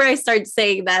whenever I start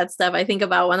saying that stuff, I think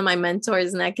about one of my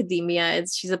mentors in academia.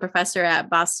 She's a professor at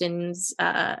Boston's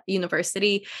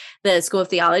University, the School of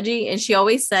Theology. And she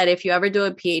always said, if you ever do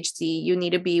a PhD, you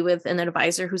need to be with an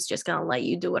advisor who's just going to let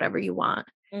you do whatever you want.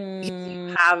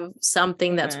 You have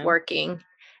something that's working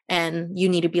and you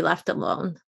need to be left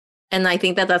alone. And I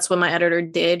think that's what my editor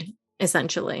did,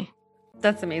 essentially.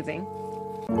 That's amazing.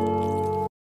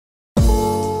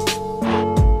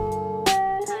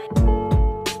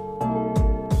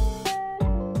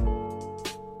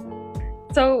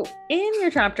 So in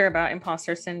your chapter about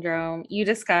imposter syndrome, you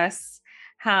discuss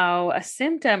how a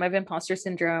symptom of imposter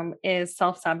syndrome is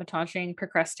self-sabotaging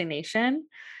procrastination,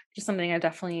 which is something I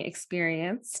definitely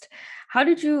experienced. How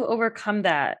did you overcome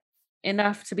that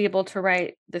enough to be able to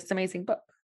write this amazing book?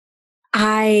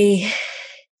 I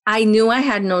knew I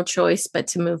had no choice but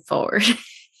to move forward.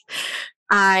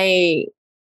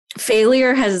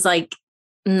 Failure has like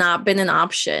not been an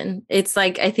option. It's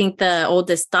like, I think the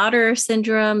oldest daughter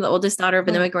syndrome, the oldest daughter of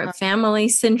an immigrant family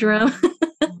syndrome.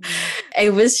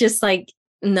 It was just like,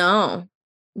 no,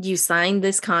 you signed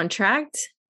this contract.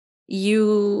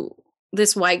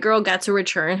 This white girl got to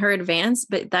return her advance,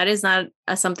 but that is not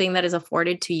something that is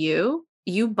afforded to you.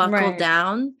 You buckle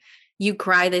down, you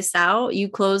cry this out, you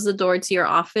close the door to your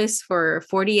office for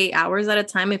 48 hours at a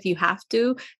time if you have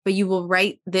to, but you will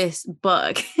write this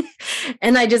book.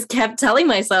 And I just kept telling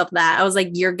myself that. I was like,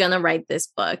 you're going to write this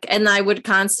book. And I would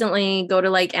constantly go to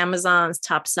like Amazon's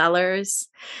top sellers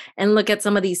and look at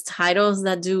some of these titles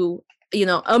that do, you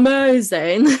know,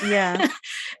 amazing. Yeah.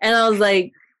 And I was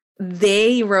like,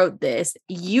 they wrote this.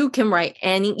 You can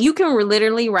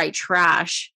literally write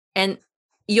trash and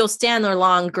you'll stand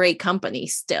along great company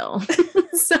still.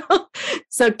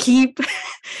 So keep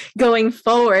going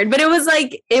forward. But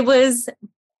it was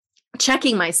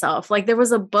checking myself. Like there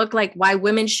was a book like Why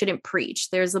Women Shouldn't Preach.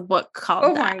 There's a book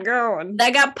called my God.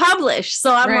 that got published.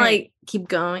 So I'm like, keep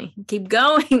going.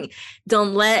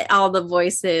 Don't let all the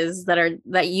voices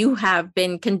that you have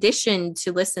been conditioned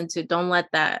to listen to, don't let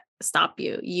that stop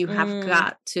you. You have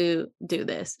got to do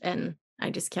this. And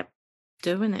I just kept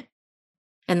doing it.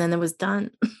 And then it was done.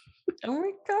 Oh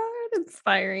my God,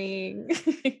 inspiring.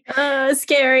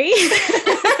 Scary.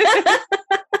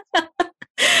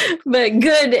 But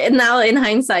good now in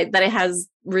hindsight that it has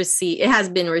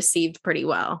been received pretty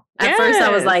well. At first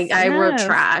I was like, I wrote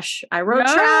trash.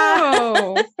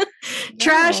 Trash.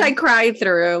 Trash I cried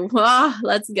through. Oh,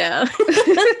 let's go.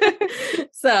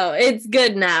 So it's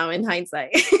good now in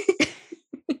hindsight.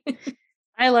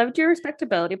 I loved your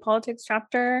respectability politics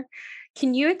chapter.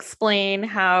 Can you explain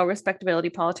how respectability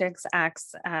politics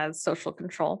acts as social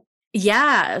control?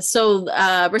 Yeah. So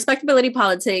respectability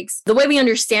politics, the way we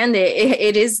understand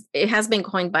it has been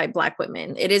coined by Black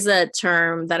women. It is a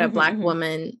term that a Black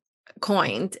woman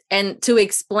coined. And to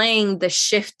explain the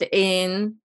shift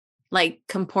in like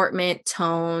comportment,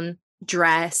 tone,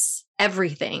 dress,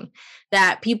 everything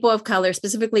that people of color,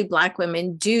 specifically Black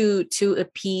women, do to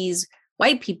appease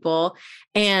white people.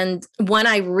 And when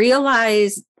I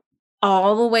realized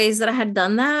all the ways that I had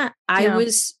done that, I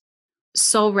was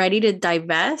so ready to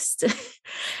divest.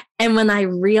 And when I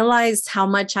realized how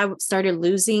much I started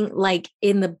losing, like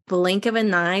in the blink of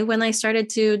an eye, when I started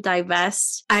to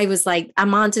divest, I was like,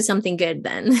 I'm on to something good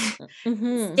then.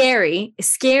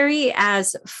 Scary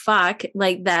as fuck.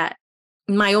 Like that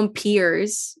my own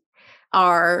peers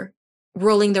are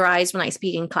rolling their eyes when I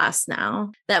speak in class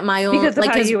now. That my own, because of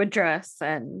how you would dress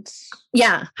and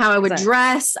how I would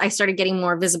dress. I started getting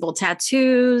more visible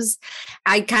tattoos.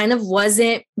 I kind of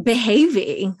wasn't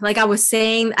behaving like I was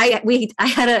saying. I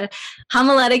had a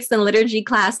homiletics and liturgy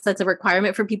class that's a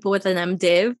requirement for people with an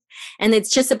MDiv, and it's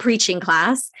just a preaching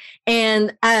class.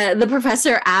 And the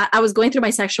professor, I was going through my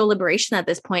sexual liberation at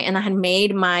this point, and I had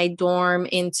made my dorm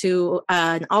into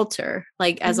an altar,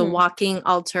 like as a walking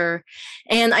altar.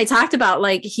 And I talked about,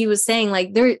 like, he was saying,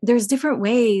 like, there's different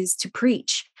ways to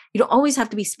preach. You don't always have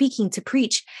to be speaking to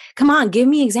preach. Come on, give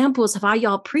me examples of how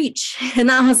y'all preach. And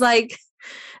I was like,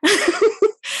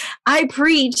 I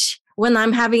preach when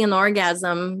I'm having an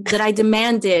orgasm that I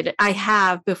demanded I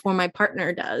have before my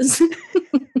partner does.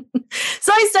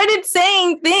 So I started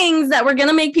saying things that were going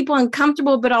to make people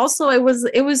uncomfortable, but also it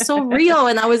was so real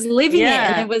and I was living it.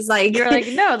 And it was like, you're like,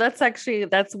 no,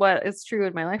 that's what is true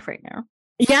in my life right now.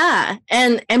 Yeah.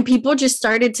 And people just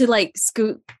started to like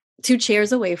scoot 2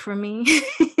 chairs away from me.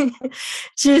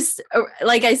 Just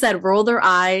like I said, roll their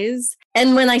eyes.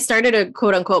 And when I started to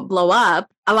quote unquote blow up,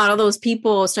 a lot of those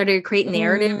people started to create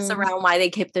narratives around why they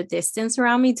kept the distance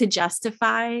around me to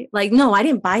justify, like, no, I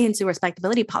didn't buy into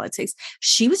respectability politics.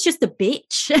 She was just a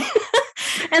bitch.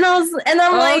 and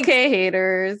I'm like, okay,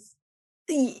 haters.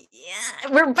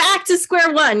 Yeah, we're back to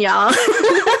square one, y'all.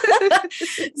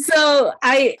 So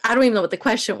I don't even know what the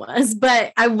question was,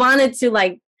 but I wanted to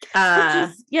like,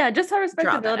 just how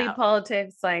respectability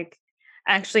politics like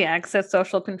actually access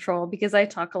social control, because I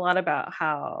talk a lot about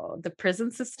how the prison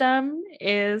system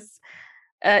is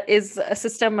a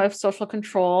system of social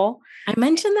control. I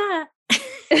mentioned that.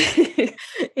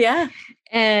 Yeah.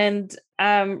 And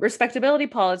respectability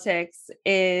politics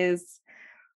is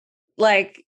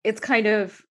like, it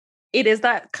is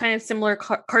that kind of similar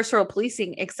carceral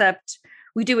policing, except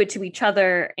we do it to each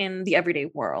other in the everyday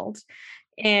world.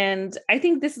 And I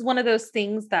think this is one of those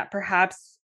things that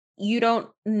perhaps you don't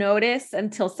notice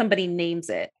until somebody names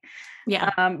it.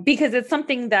 Yeah. Because it's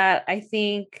something that I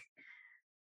think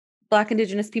Black,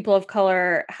 Indigenous people of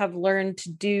color have learned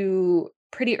to do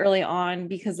pretty early on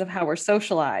because of how we're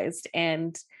socialized.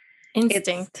 And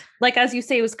instinct. Like, as you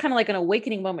say, it was kind of like an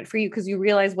awakening moment for you because you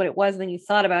realized what it was, and then you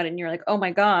thought about it and you're like, oh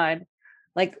my God,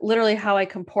 like literally how I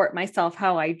comport myself,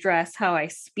 how I dress, how I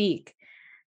speak,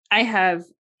 I have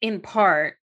in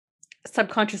part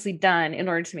subconsciously done in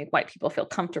order to make white people feel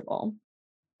comfortable.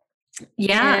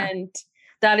 Yeah. And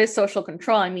that is social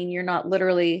control. I mean, you're not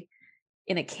literally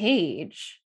in a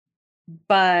cage,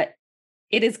 but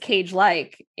it is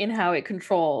cage-like in how it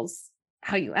controls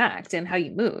how you act and how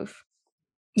you move.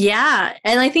 Yeah.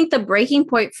 And I think the breaking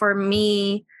point for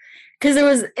me,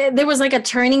 because there was like a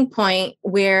turning point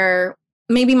where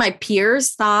maybe my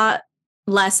peers thought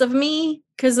less of me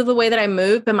because of the way that I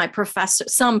moved, but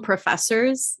some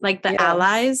professors, like the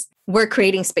allies, were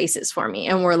creating spaces for me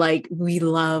and were like, we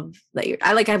love that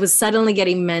I was suddenly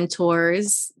getting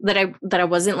mentors that I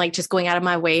wasn't like just going out of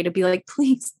my way to be like,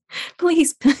 please,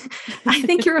 I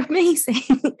think you're amazing,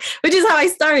 which is how I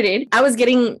started. I was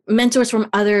getting mentors from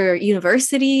other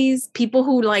universities, people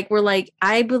who were like,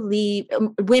 I believe,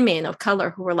 women of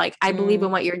color who were like, I believe in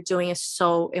what you're doing is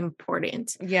so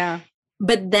important. Yeah.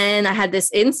 But then I had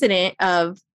this incident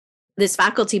of this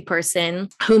faculty person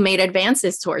who made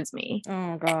advances towards me.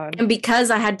 Oh God. And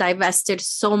because I had divested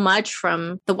so much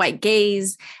from the white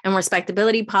gaze and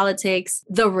respectability politics,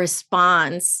 the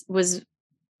response was,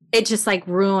 it just like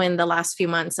ruined the last few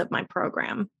months of my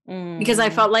program. Because I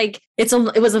felt like it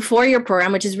was a 4-year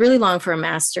program, which is really long for a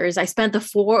master's. I spent the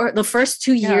first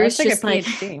 2 years just like,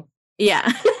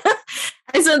 yeah.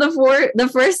 And so the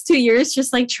first 2 years,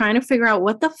 just like trying to figure out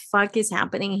what the fuck is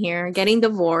happening here, getting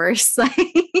divorced, like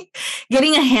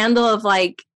getting a handle of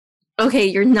like, okay,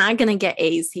 you're not going to get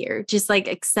A's here. Just like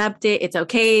accept it. It's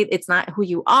okay. It's not who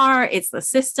you are. It's the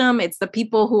system. It's the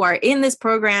people who are in this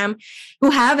program who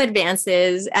have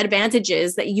advantages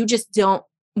that you just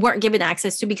weren't given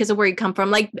access to because of where you come from.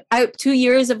 Like 2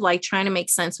 years of like trying to make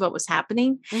sense of what was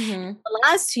happening. The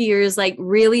last 2 years, like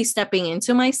really stepping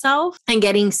into myself and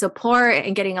getting support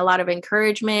and getting a lot of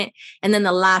encouragement. And then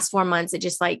the last 4 months, it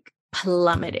just like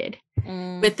plummeted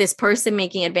with this person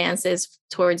making advances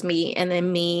towards me and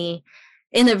then me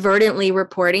inadvertently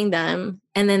reporting them.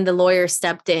 And then the lawyer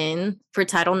stepped in for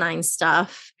Title IX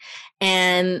stuff.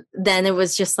 And then it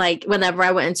was just like, whenever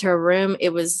I went into a room,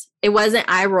 it wasn't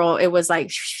eye roll. It was like,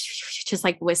 just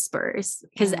like whispers,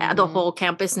 because the whole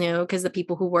campus knew, because the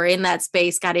people who were in that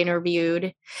space got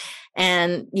interviewed.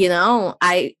 And, you know,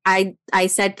 I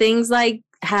said things like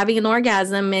having an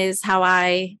orgasm is how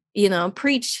I,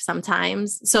 preach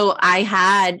sometimes. So I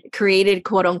had created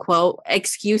quote unquote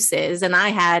excuses, and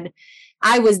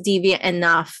I was deviant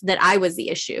enough that I was the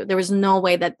issue. There was no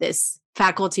way that this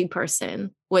faculty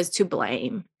person was to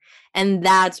blame. And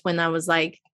that's when I was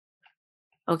like,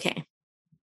 okay,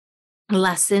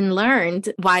 lesson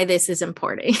learned, why this is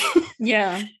important.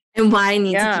 Yeah. And why I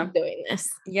need to keep doing this.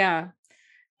 Yeah.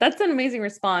 That's an amazing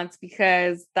response,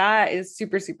 because that is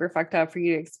super, super fucked up for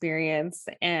you to experience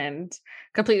and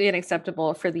completely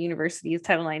unacceptable for the university's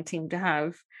Title IX team to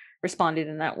have responded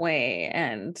in that way,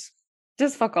 and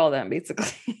just fuck all them,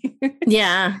 basically.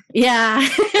 Yeah.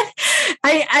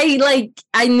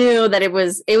 I knew that it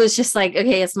was just like,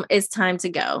 okay, it's time to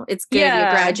go. It's good.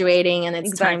 You're graduating, and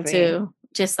it's time to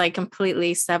just like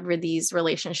completely sever these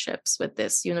relationships with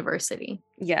this university.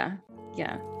 Yeah.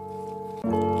 Yeah.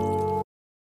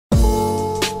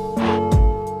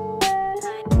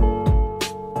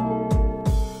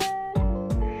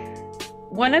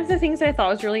 One of the things I thought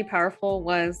was really powerful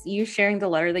was you sharing the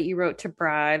letter that you wrote to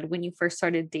Brad when you first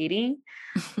started dating.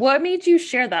 What made you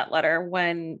share that letter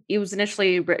when it was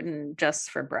initially written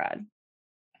just for Brad?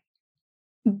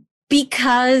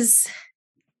 Because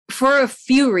for a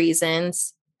few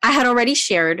reasons, I had already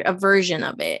shared a version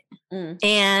of it.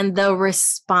 And the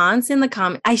response in the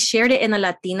comment, I shared it in a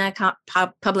Latina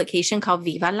publication called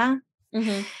Vivala.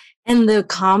 And the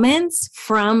comments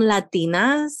from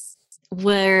Latinas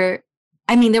were,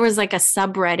 I mean, there was like a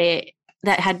subreddit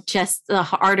that had just the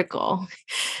article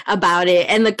about it.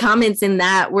 And the comments in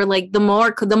that were like the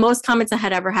most comments I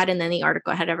had ever had in any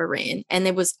article I had ever written. And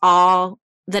it was all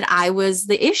that I was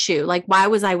the issue. Like, why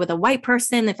was I with a white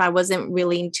person if I wasn't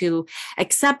willing to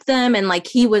accept them? And like,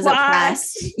 he was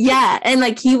oppressed. Yeah. And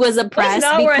like, he was oppressed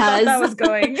because where I thought that was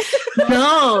going.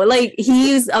 No, like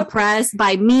he's oppressed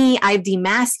by me. I've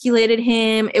demasculated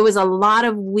him. It was a lot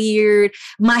of weird,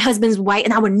 my husband's white,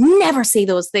 and I would never say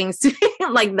those things to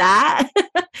him like that.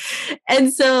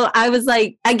 And so I was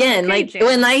like, again, like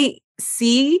when I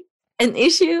see an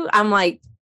issue, I'm like,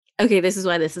 okay, this is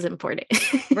why this is important.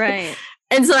 Right.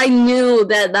 And so I knew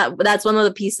that's one of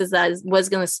the pieces that was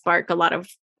going to spark a lot of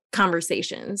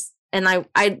conversations. And I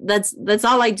that's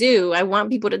all I do. I want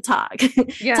people to talk,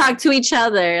 talk to each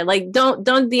other. Like, don't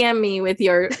DM me with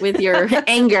your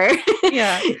anger.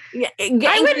 Yeah.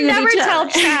 I would never tell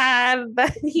Chad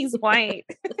that he's white.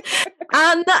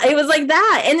 No, it was like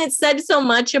that. And it said so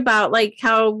much about like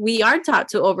how we are taught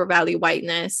to overvalue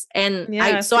whiteness. And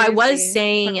I was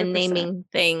saying 100%. And naming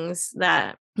things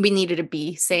that we needed to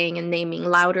be saying and naming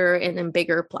louder and in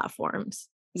bigger platforms.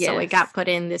 Yes. So it got put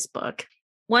in this book.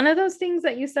 One of those things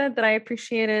that you said that I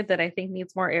appreciated that I think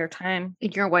needs more airtime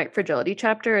in your white fragility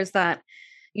chapter is that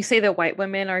you say that white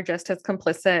women are just as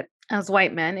complicit as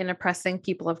white men in oppressing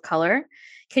people of color.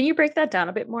 Can you break that down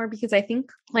a bit more? Because I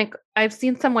think like I've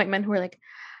seen some white men who are like,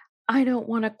 I don't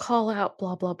want to call out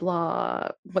blah, blah,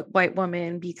 blah, white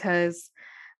woman because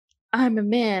I'm a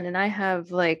man and I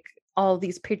have like all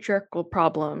these patriarchal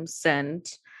problems and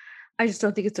I just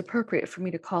don't think it's appropriate for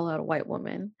me to call out a white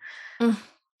woman.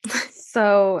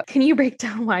 So can you break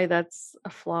down why that's a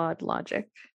flawed logic?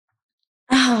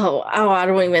 I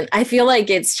don't even, I feel like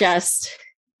it's just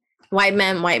white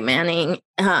men, white manning.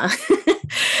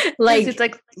 Like it's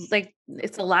like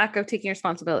it's a lack of taking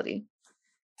responsibility.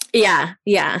 Yeah.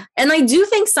 Yeah. And I do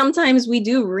think sometimes we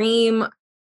do ream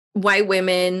white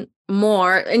women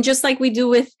more, and just like we do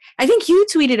with, I think you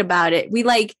tweeted about it. We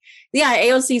like, yeah,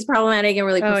 AOC is problematic and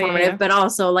really performative, but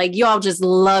also like you all just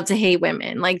love to hate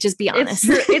women. Like, just be honest.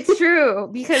 It's true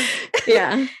because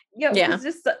it's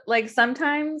just like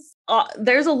sometimes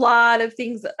there's a lot of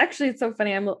things. Actually, it's so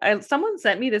funny. Someone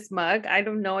sent me this mug. I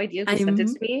have no idea who sent it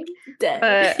to me,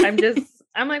 but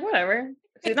I'm like, whatever.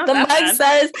 The mug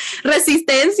says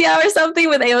Resistencia or something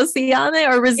with AOC on it,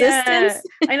 or Resistance.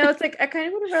 Yeah, I know, it's like I kind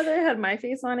of would have rather had my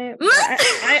face on it.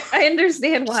 I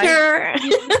understand why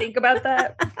you think about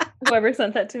that. Whoever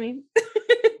sent that to me.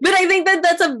 But I think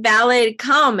that's a valid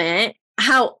comment.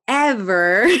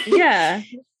 However,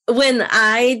 when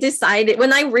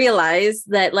I realized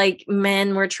that like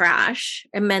men were trash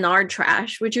and men are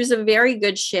trash, which was a very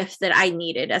good shift that I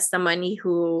needed as somebody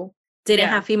who didn't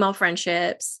have female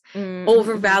friendships,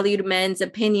 overvalued men's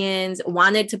opinions,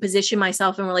 wanted to position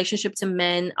myself in relationship to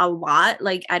men a lot.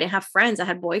 Like, I didn't have friends. I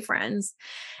had boyfriends.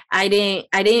 I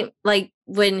didn't like,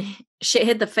 when shit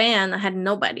hit the fan, I had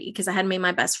nobody because I had made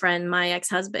my best friend my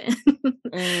ex-husband.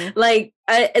 And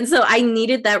so I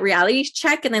needed that reality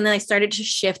check. And then I started to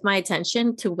shift my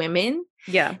attention to women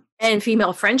and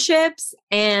female friendships.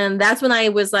 And that's when I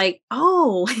was like,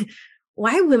 oh,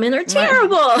 white women are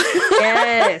terrible.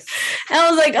 Yes. And I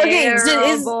was like, okay,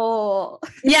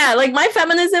 like my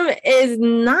feminism is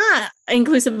not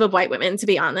inclusive of white women, to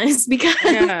be honest, because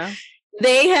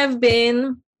they have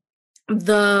been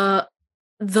the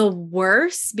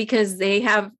worst, because they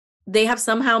have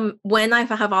somehow, when I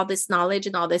have all this knowledge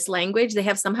and all this language, they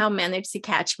have somehow managed to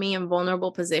catch me in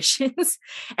vulnerable positions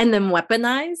and then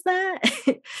weaponize that.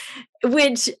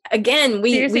 Which again,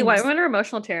 seriously, white women are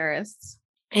emotional terrorists.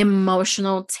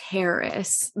 Emotional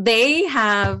terrorists. They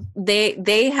have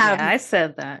I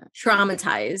said that,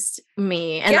 traumatized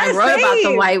me. And I wrote about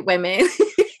the white women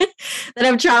that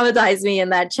have traumatized me in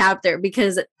that chapter,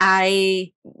 because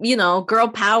girl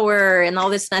power and all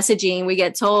this messaging we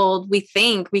get told, we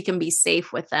think we can be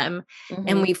safe with them.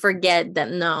 And we forget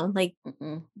that no, like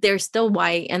they're still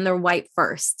white, and they're white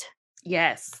first.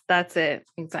 Yes, that's it.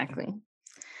 Exactly.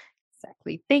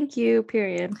 Thank you,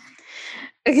 period.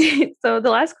 Okay, so the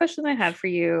last question I had for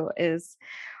you is,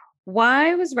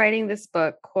 why was writing this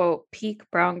book, quote, peak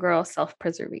brown girl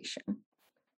self-preservation?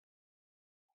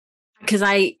 Because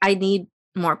I need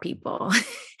more people.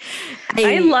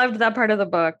 I loved that part of the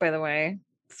book, by the way.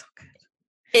 So good.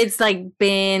 It's like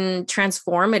been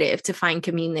transformative to find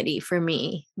community for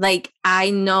me. Like, I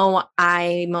know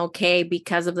I'm okay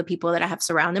because of the people that I have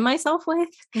surrounded myself with.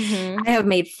 Mm-hmm. I have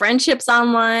made friendships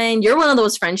online. You're one of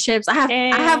those friendships. I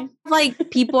have like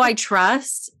people I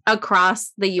trust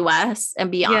across the US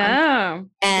and beyond. Yeah.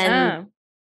 And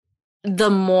the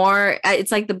more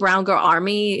it's like the brown girl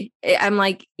army, I'm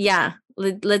like, yeah,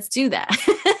 let's do that.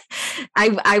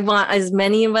 I want as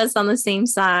many of us on the same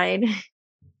side.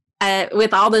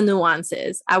 With all the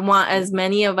nuances. I want as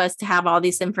many of us to have all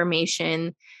this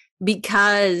information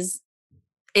because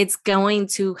it's going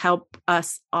to help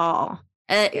us all.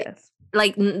 Yes.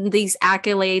 Like these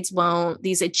accolades won't,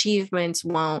 these achievements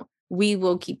won't. We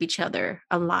will keep each other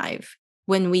alive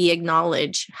when we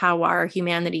acknowledge how our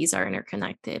humanities are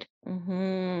interconnected.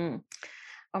 Mm-hmm.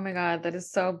 Oh my God, that is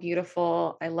so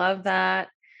beautiful. I love that.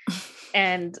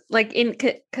 And like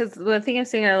because the thing I'm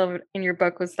saying I love in your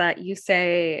book was that you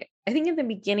say, I think in the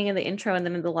beginning of the intro and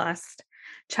then in the last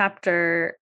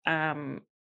chapter,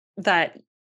 that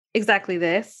exactly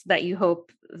this, that you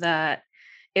hope that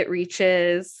it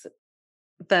reaches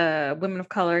the women of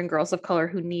color and girls of color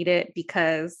who need it,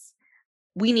 because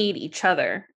we need each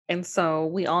other. And so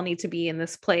we all need to be in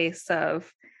this place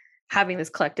of having this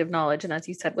collective knowledge. And as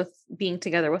you said, with being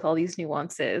together with all these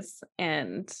nuances,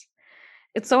 and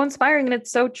it's so inspiring and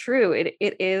it's so true. It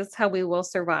is how we will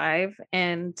survive.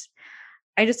 And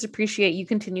I just appreciate you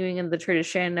continuing in the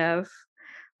tradition of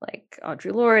like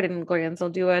Audre Lorde and Gloria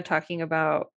Anzaldúa talking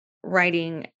about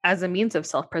writing as a means of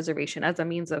self-preservation, as a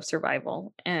means of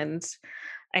survival. And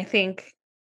I think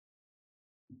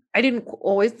I didn't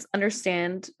always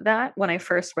understand that when I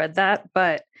first read that,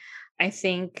 but I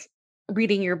think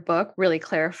reading your book really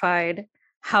clarified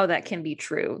how that can be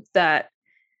true, that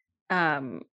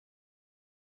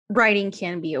writing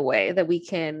can be a way that we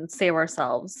can save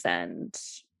ourselves and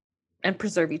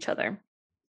preserve each other.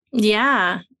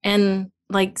 Yeah. And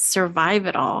like survive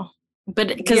it all.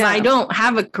 But because I don't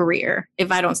have a career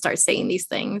if I don't start saying these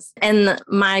things. And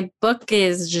my book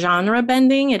is genre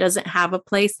bending. It doesn't have a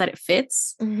place that it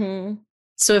fits. Mm-hmm.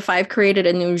 So if I've created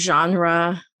a new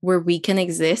genre where we can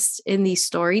exist in these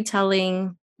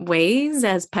storytelling ways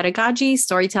as pedagogy,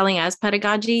 storytelling as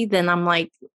pedagogy, then I'm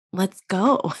like, let's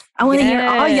go. I want to hear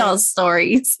all y'all's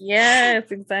stories.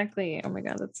 Yes, exactly. Oh my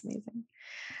God, that's amazing.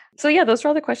 So yeah, those are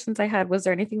all the questions I had. Was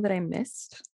there anything that I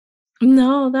missed?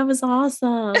 No, that was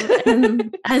awesome.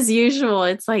 And as usual,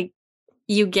 it's like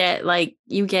you get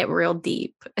real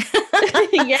deep.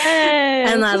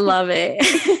 Yes. And I love it.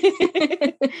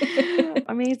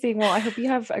 Amazing. Well, I hope you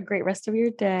have a great rest of your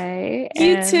day.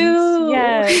 You too.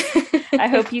 Yes. I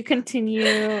hope you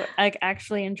continue like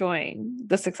actually enjoying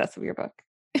the success of your book.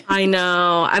 I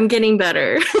know. I'm getting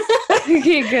better.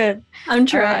 Okay, good. I'm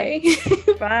trying.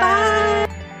 Right. Bye.